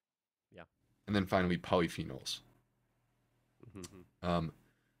 Yeah. And then finally, polyphenols. Hmm. Um,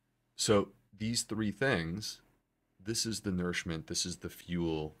 so these three things, this is the nourishment, this is the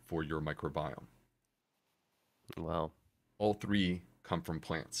fuel for your microbiome. Wow. All three come from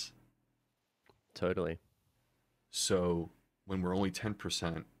plants. Totally. So when we're only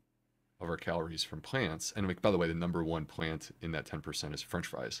 10% of our calories from plants, and like, by the way, the number one plant in that 10% is French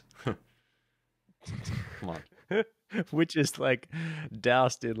fries. Come on. Which is like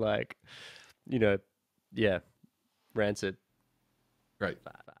doused in like, you know, yeah, rancid Right.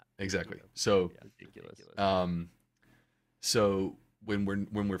 fat. Exactly. So, Yeah, ridiculous. um, so when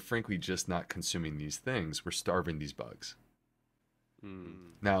we're frankly just not consuming these things, we're starving these bugs.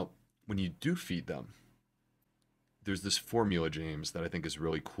 Now, when you do feed them, there's this formula, James, that I think is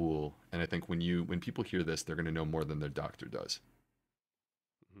really cool, and I think when people hear this, they're going to know more than their doctor does.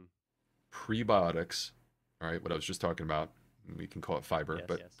 Mhm. Prebiotics, all right, what I was just talking about, we can call it fiber, Yes,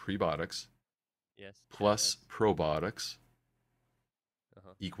 but yes. prebiotics Yes. plus Yes. probiotics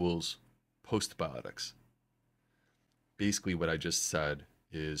Uh-huh. equals postbiotics. Basically, what I just said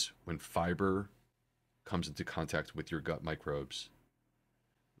is when fiber comes into contact with your gut microbes,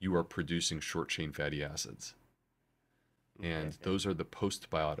 you are producing short chain fatty acids. And Okay. those are the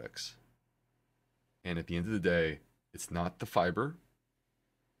postbiotics. And at the end of the day, it's not the fiber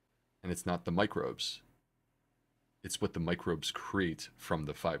and it's not the microbes. It's what the microbes create from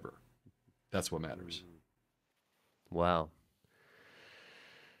the fiber. That's what matters. Wow.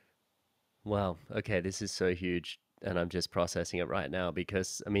 Wow. Okay, this is so huge. And I'm just processing it right now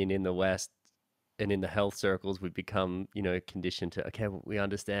because, I mean, in the West and in the health circles, we've become, conditioned to, okay, well, we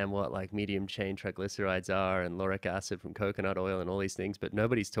understand what like medium chain triglycerides are and lauric acid from coconut oil and all these things, but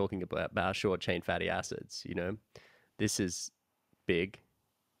nobody's talking about short chain fatty acids. This is big.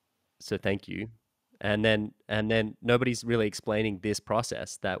 So thank you. And then nobody's really explaining this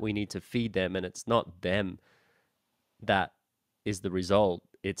process that we need to feed them, and it's not them that is the result.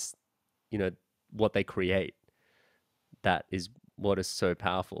 It's, you know, what they create that is what is so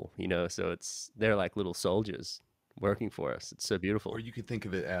powerful. So they're like little soldiers working for us. It's so Or beautiful. you could think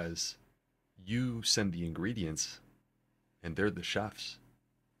of it as you send the ingredients and they're the chefs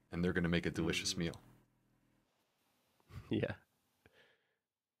and they're going to make a delicious Mm. meal. Yeah,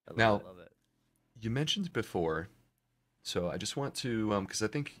 I love Now, it. Love it. you mentioned before, so I just want to, because I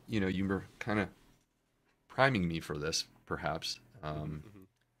think, you were kind of priming me for this, perhaps. Hmm.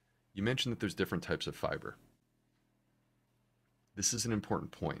 You mentioned that there's different types of fiber. This is an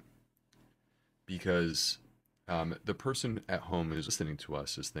important point because the person at home who's listening to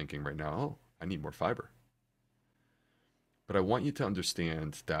us is thinking right now, oh, I need more fiber. But I want you to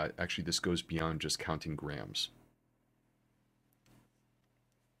understand that actually this goes beyond just counting grams.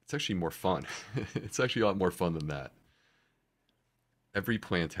 It's actually more fun. It's actually a lot more fun than that. Every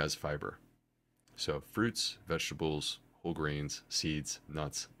plant has fiber. So fruits, vegetables, whole grains, seeds,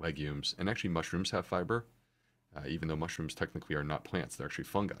 nuts, legumes, and actually mushrooms have fiber, even though mushrooms technically are not plants, they're actually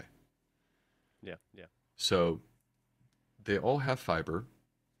fungi. Yeah, yeah. So they all have fiber,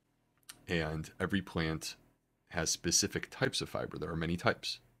 and every plant has specific types of fiber. There are many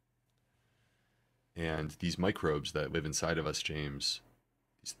types. And these microbes that live inside of us, James,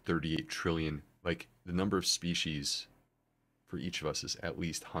 is 38 trillion. Like the number of species for each of us is at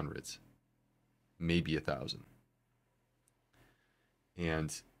least hundreds, maybe 1,000.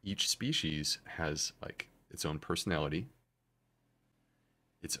 And each species has like its own personality,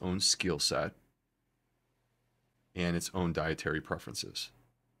 its own skill set, and its own dietary preferences.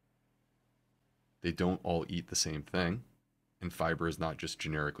 They don't all eat the same thing, and fiber is not just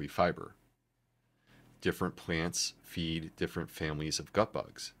generically fiber. Different plants feed different families of gut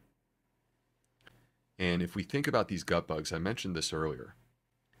bugs. And if we think about these gut bugs, I mentioned this earlier,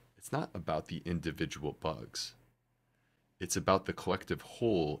 it's not about the individual bugs. It's about the collective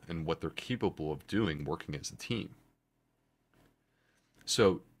whole and what they're capable of doing working as a team.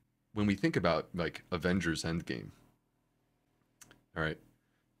 So when we think about like Avengers Endgame, all right,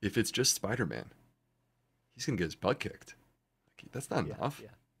 if it's just Spider-Man, he's going to get his butt kicked. Like, that's not Yeah, enough. yeah.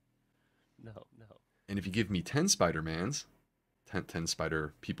 No, no. And if you give me 10 Spider-Mans, 10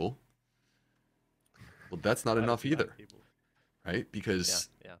 spider people, well, that's not Quite a enough few other either, people. right? Yeah, Because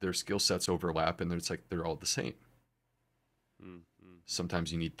yeah. their skill sets overlap and it's like they're all the same. Mm, mm.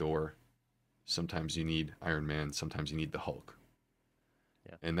 Sometimes you need Thor, sometimes you need Iron Man, sometimes you need the Hulk.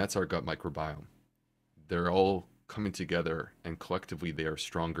 Yeah. And that's our gut microbiome. They're all coming together and collectively they are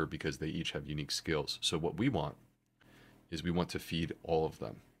stronger because they each have unique skills. So what we want is we want to feed all of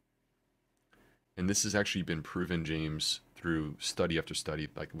them. And this has actually been proven, James, through study after study,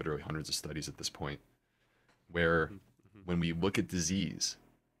 like literally hundreds of studies at this point, where Hmm. Hmm. when we look at disease,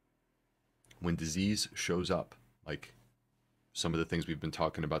 when disease shows up, like some of the things we've been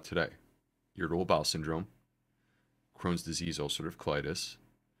talking about today, irritable bowel syndrome, Crohn's disease, ulcerative colitis,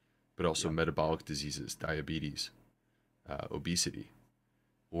 but also Yep. metabolic diseases, diabetes, obesity,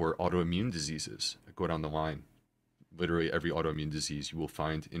 or autoimmune diseases. Go down the line. Literally every autoimmune disease, you will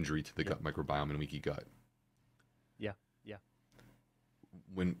find injury to the Yep. gut microbiome and leaky gut. Yeah. Yeah.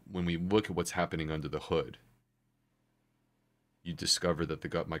 When we look at what's happening under the hood, you discover that the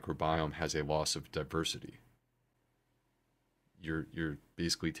gut microbiome has a loss of diversity. You're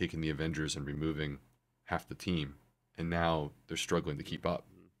basically taking the Avengers and removing half the team, and now they're struggling to keep up.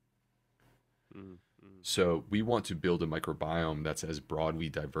 Mm, mm, So we want to build a microbiome that's as broadly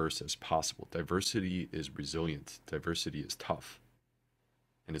diverse as possible. Diversity is resilient. Diversity is tough,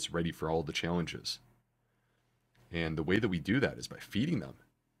 and it's ready for all the challenges. And the way that we do that is by feeding them.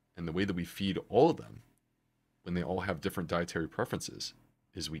 And the way that we feed all of them, when they all have different dietary preferences,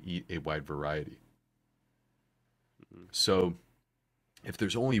 is we eat a wide variety. mm, So if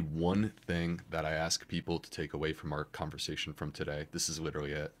there's only one thing that I ask people to take away from our conversation from today, this is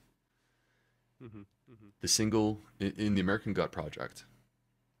literally it. mhm, mhm. The single, in the American Gut Project,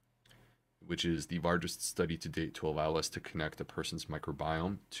 which is the largest study to date to allow us to connect a person's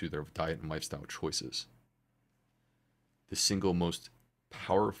microbiome to their diet and lifestyle choices, the single most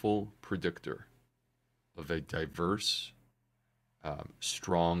powerful predictor of a diverse,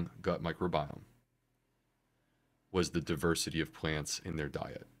 strong gut microbiome was the diversity of plants in their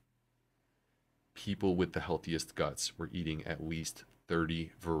diet. People with the healthiest guts were eating at least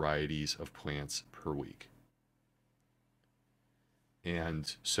 30 varieties of plants per week.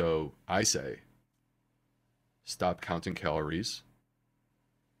 And so I say, stop counting calories,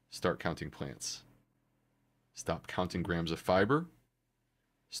 start counting plants. Stop counting grams of fiber,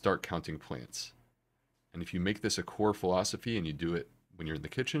 start counting plants. And if you make this a core philosophy and you do it when you're in the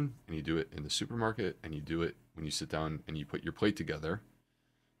kitchen and you do it in the supermarket and you do it when you sit down and you put your plate together,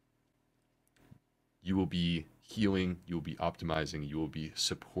 you will be healing, you will be optimizing, you will be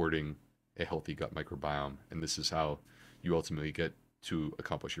supporting a healthy gut microbiome. And this is how you ultimately get to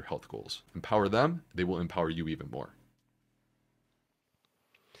accomplish your health goals. Empower them, they will empower you even more.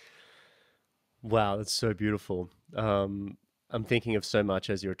 Wow, that's so beautiful. I'm thinking of so much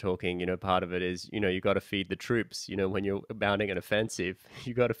as you're talking. Part of it is, you got to feed the troops. When you're mounting an offensive,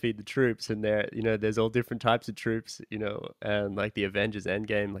 you got to feed the troops, and there's all different types of troops. And like the Avengers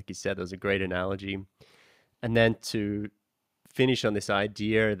Endgame, like you said, that was a great analogy. And then to finish on this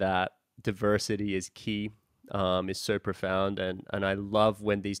idea that diversity is key, is so profound, and I love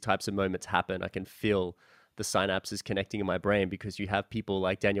when these types of moments happen. I can feel the synapses connecting in my brain because you have people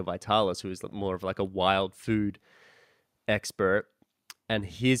like Daniel Vitalis, who is more of like a wild food expert, and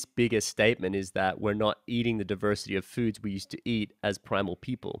his biggest statement is that we're not eating the diversity of foods we used to eat as primal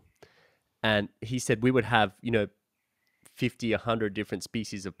people. And he said we would have 50, 100 different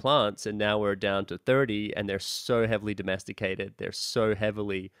species of plants, and now we're down to 30, and they're so heavily domesticated, they're so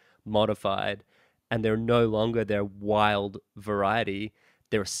heavily modified, and they're no longer their wild variety.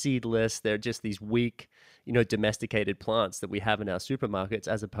 They're seedless, they're just these weak, domesticated plants that we have in our supermarkets,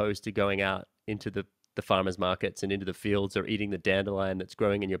 as opposed to going out into the farmers markets and into the fields, or eating the dandelion that's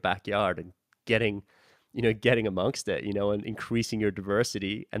growing in your backyard and getting getting amongst it, and increasing your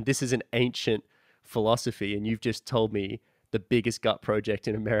diversity. And this is an ancient philosophy, and you've just told me the biggest gut project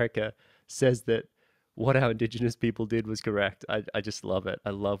in America says that what our indigenous people did was correct. I just love it.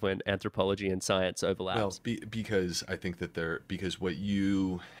 I love when anthropology and science Well, overlaps. because I think that because what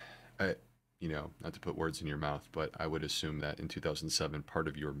I, not to put words in your mouth, but I would assume that in 2007, part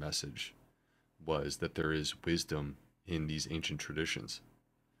of your message was that there is wisdom in these ancient traditions.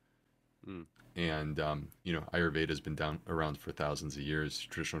 Mm, And, Ayurveda has been around for thousands of years,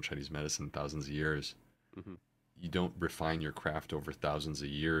 traditional Chinese medicine, thousands of years. hmm You don't refine your craft over thousands of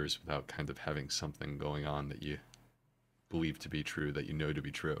years without kind of having something going on that you believe to be true, that you know to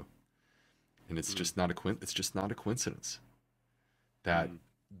be true. And it's mm, just not it's just not a coincidence that mm.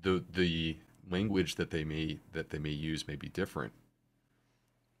 the language that they may use may be different,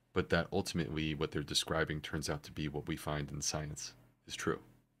 but that ultimately what they're describing turns out to be what we find in science is true.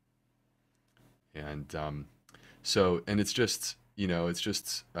 And and it's just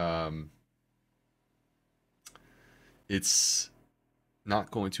it's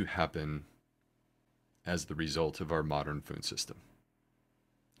not going to happen as the result of our modern food system.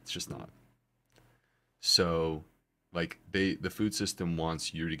 It's just Mm. not. So like the food system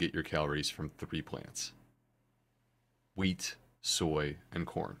wants you to get your calories from three plants: wheat, soy, and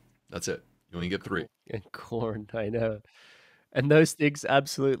corn. That's it. You only get three. And corn, I know. And those things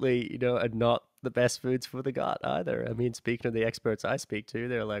absolutely, are not the best foods for the gut either. I mean, speaking of the experts I speak to,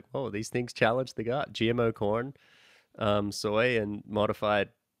 they're like, "Whoa, these things challenge the gut." GMO corn, soy, and modified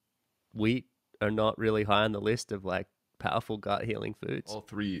wheat are not really high on the list of like powerful gut healing foods? All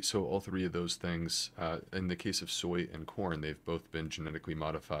three of those things, in the case of soy and corn, they've both been genetically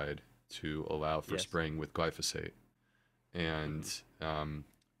modified to allow for Yes. spraying with glyphosate. And Hmm.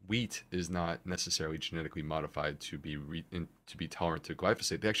 wheat is not necessarily genetically modified to to be tolerant to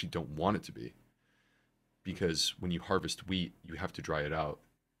glyphosate. They actually don't want it to be, because when you harvest wheat, you have to dry it out.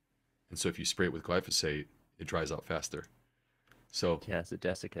 And so if you spray it with glyphosate, it dries out faster. So Yeah, it's a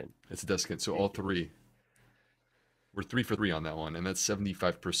desiccant. it's a desiccant. So all It- three, we're 3 for 3 on that one. And that's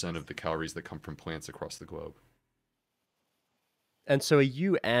 75% of the calories that come from plants across the globe. And so are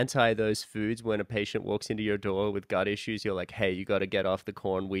you anti those foods when a patient walks into your door with gut issues? You're like, hey, you got to get off the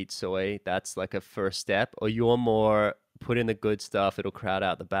corn, wheat, soy. That's like a first step. Or you're more put in the good stuff, it'll crowd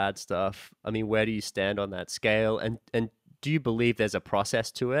out the bad stuff. I mean, where do you stand on that scale? And do you believe there's a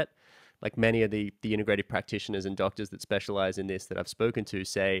process to it? Like many of the integrative practitioners and doctors that specialize in this that I've spoken to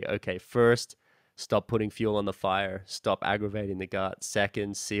say, okay, first, stop putting fuel on the fire, stop aggravating the gut.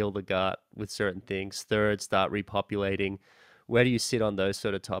 Second, seal the gut with certain things. Third, start repopulating. Where do you sit on those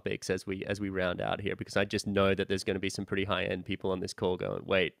sort of topics as we round out here? Because I just know that there's going to be some pretty high end people on this call going,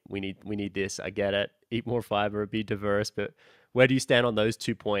 wait, we need this. I get it. Eat more fiber, be diverse. But where do you stand on those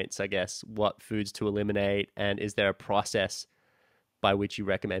 2 points? I guess what foods to eliminate, and is there a process by which you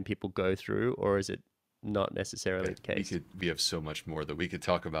recommend people go through, or is it not necessarily Okay, the case? we have so much more that we could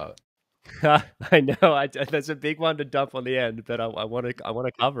talk about. I know that's a big one to dump on the end, but I want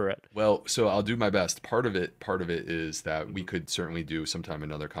to cover it. Well, so I'll do my best. Part of it is that we Hmm. could certainly do sometime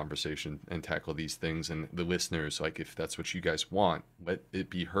another conversation and tackle these things. And the listeners, like, if that's what you guys want, let it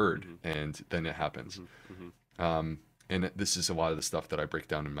be heard, Hmm. and then it happens. Hmm. Hmm. Um, and this is a lot of the stuff that I break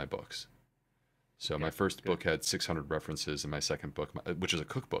down in my books. So my Okay, first good. book had 600 references, and my second book, which is a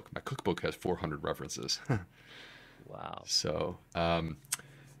cookbook, my cookbook has 400 references. Wow. So,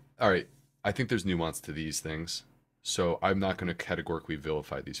 all right, I think there's nuance to these things. So I'm not going Hmm. to categorically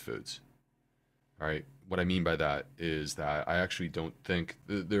vilify these foods. All right. What I mean by that is that I actually don't think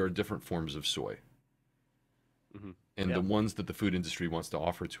there are different forms of soy. Hmm. And the Yeah. ones that the food industry wants to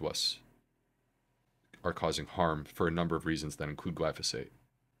offer to us are causing harm for a number of reasons that include glyphosate.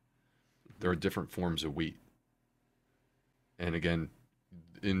 There Hmm. are different forms of wheat. And again,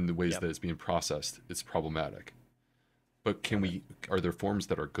 in the ways Yep. that it's being processed, it's problematic. But Got it. are there forms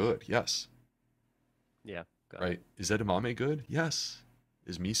that are good? Yes. Yeah. Got it. Right? Is edamame good? Yes.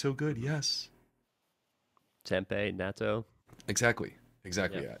 Is miso good? Hmm. Yes. Tempeh, natto. Exactly.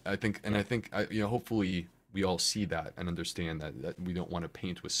 Exactly. Yep. I Yep. think, hopefully we all see that and understand that we don't want to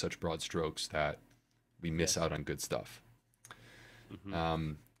paint with such broad strokes that we miss Yes. out on good stuff. Hmm.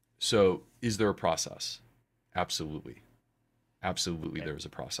 Um, so is there a process? Absolutely. Absolutely, Okay. there is a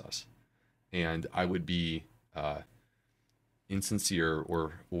process. And I would be insincere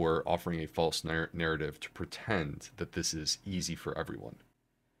or offering a false narrative to pretend that this is easy for everyone.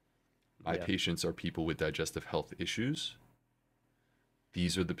 My Yeah. patients are people with digestive health issues.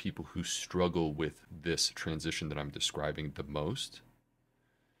 These are the people who struggle with this transition that I'm describing the most,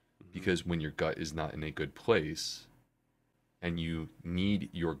 Hmm. because when your gut is not in a good place and you need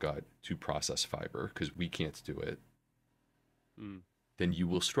your gut to process fiber because we can't do it, Mm. then you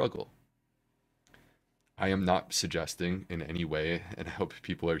will struggle. I am not suggesting in any way, and I hope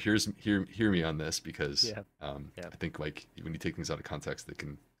people are hear me on this, because Yeah. Yeah. I think, like, when you take things out of context, they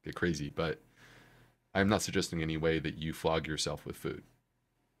can get crazy. But I am not suggesting in any way that you flog yourself with food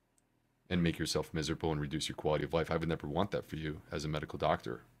and make yourself miserable and reduce your quality of life. I would never want that for you as a medical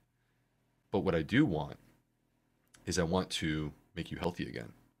doctor. But what I do want is I want to make you healthy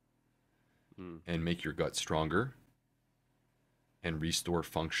again Mm. and make your gut stronger and restore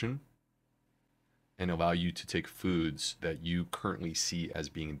function and allow you to take foods that you currently see as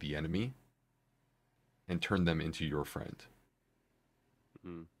being the enemy and turn them into your friend,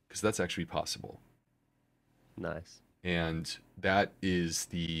 Mm. because that's actually possible. Nice. And that is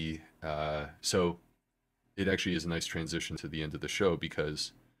so it actually is a nice transition to the end of the show,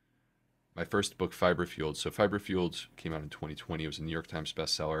 because my first book, Fiber Fueled. So Fiber Fueled came out in 2020. It was a New York Times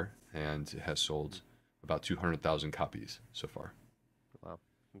bestseller, and it has sold about 200,000 copies so far. Wow.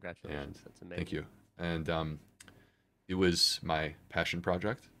 And Congratulations. That's thank amazing. you. And it was my passion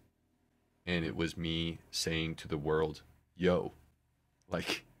project, and Hmm. it was me saying to the world, "Yo,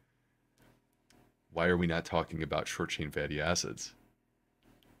 like, why are we not talking about short chain fatty acids?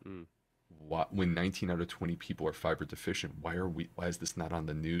 Mm. When 19 out of 20 people are fiber deficient, why is this not on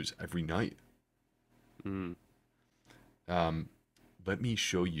the news every night? Mm. Um, let me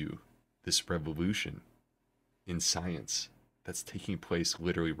show you this revolution in science that's taking place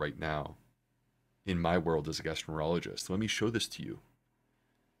literally right now in my world as a gastroenterologist. Let me show this to you.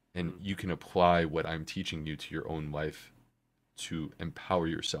 And you can apply what I'm teaching you to your own life to empower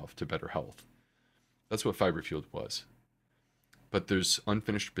yourself to better health. That's what Fiber Fueled was. But there's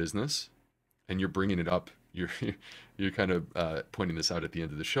unfinished business, and you're bringing it up. You're kind of pointing this out at the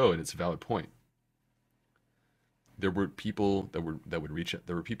end of the show, and it's a valid point. There were people that would reach out.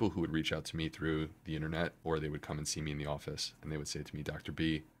 There were people who would reach out to me through the internet, or they would come and see me in the office, and they would say to me, Dr.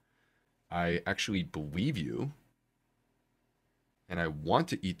 B, I actually believe you, and I want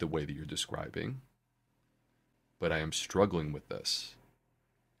to eat the way that you're describing, but I am struggling with this,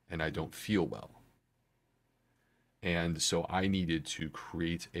 and I don't feel well. And so I needed to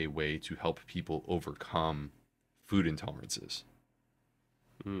create a way to help people overcome food intolerances.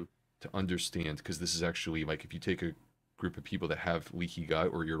 To understand, because this is actually like, if you take a group of people that have leaky gut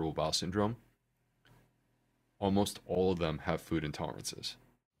or irritable bowel syndrome, almost all of them have food intolerances.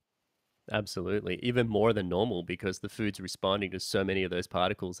 Absolutely. Even more than normal, because the food's responding to so many of those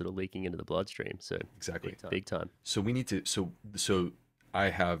particles that are leaking into the bloodstream. So exactly. Big time. So we need to, so I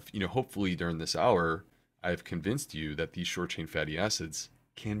have, hopefully during this hour, I've convinced you that these short chain fatty acids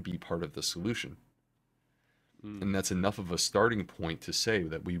can be part of the solution. And that's enough of a starting point to say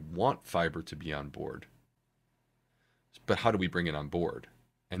that we want fiber to be on board. But how do we bring it on board?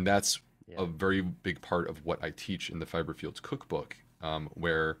 And that's a very big part of what I teach in the Fiber Fueled cookbook,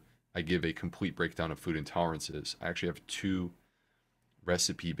 where I give a complete breakdown of food intolerances. I actually have 2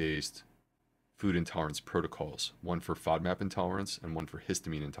 recipe-based food intolerance protocols, one for FODMAP intolerance and one for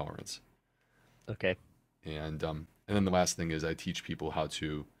histamine intolerance. Okay. And then the last thing is I teach people how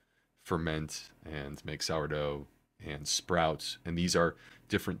to ferment and make sourdough and sprout. And these are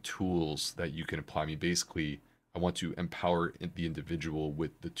different tools that you can apply. I mean, basically, I want to empower the individual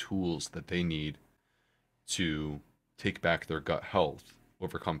with the tools that they need to take back their gut health,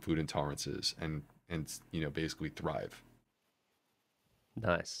 overcome food intolerances, and basically thrive.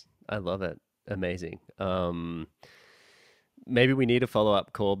 Nice. I love it. Amazing. Maybe we need a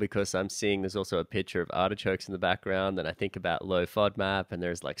follow-up call, because I'm seeing there's also a picture of artichokes in the background, and I think about low FODMAP, and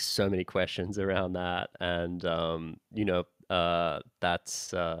there's like so many questions around that. And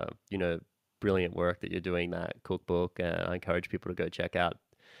that's brilliant work that you're doing, that cookbook. And I encourage people to go check out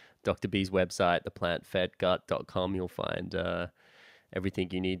Dr. B's website, theplantfedgut.com. You'll find everything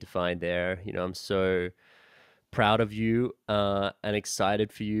you need to find there. I'm so proud of you and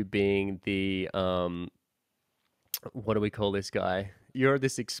excited for you being the what do we call this guy? You're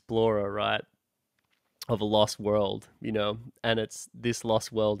this explorer, right? Of a lost world, and it's this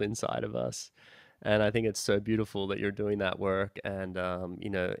lost world inside of us. And I think it's so beautiful that you're doing that work. And,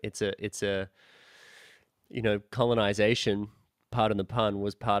 it's a colonization, pardon the pun,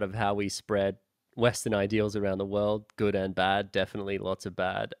 was part of how we spread Western ideals around the world, good and bad, definitely lots of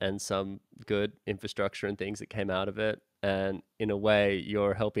bad, and some good infrastructure and things that came out of it. And in a way,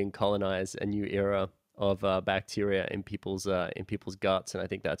 you're helping colonize a new era of bacteria in people's guts, and I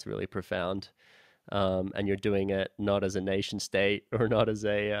think that's really profound. And you're doing it not as a nation state or not as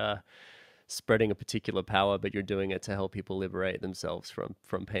a spreading a particular power, but you're doing it to help people liberate themselves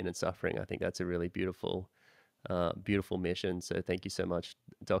from pain and suffering. I think that's a really beautiful mission. So thank you so much,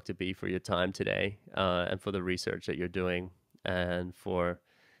 Dr. B, for your time today, and for the research that you're doing, and for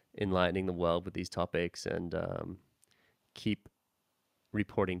enlightening the world with these topics. And keep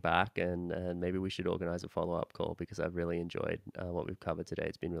reporting back, and maybe we should organize a follow-up call, because I've really enjoyed what we've covered today.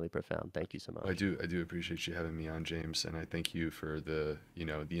 It's been really profound. Thank you so much. I do appreciate you having me on, James, and I thank you for the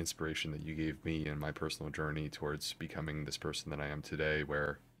inspiration that you gave me in my personal journey towards becoming this person that I am today,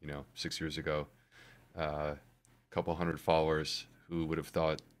 where 6 years ago, a couple hundred followers. Who would have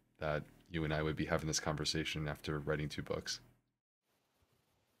thought that you and I would be having this conversation after writing 2 books?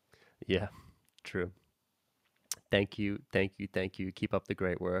 Yeah, true. Thank you. Keep up the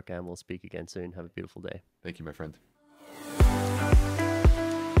great work, and we'll speak again soon. Have a beautiful day. Thank you, my friend.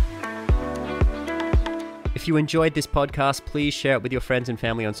 If you enjoyed this podcast, please share it with your friends and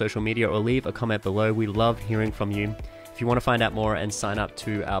family on social media, or leave a comment below. We love hearing from you. If you want to find out more and sign up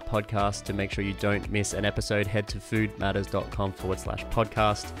to our podcast to make sure you don't miss an episode, head to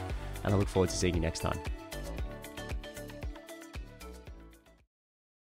foodmatters.com/podcast. And I look forward to seeing you next time.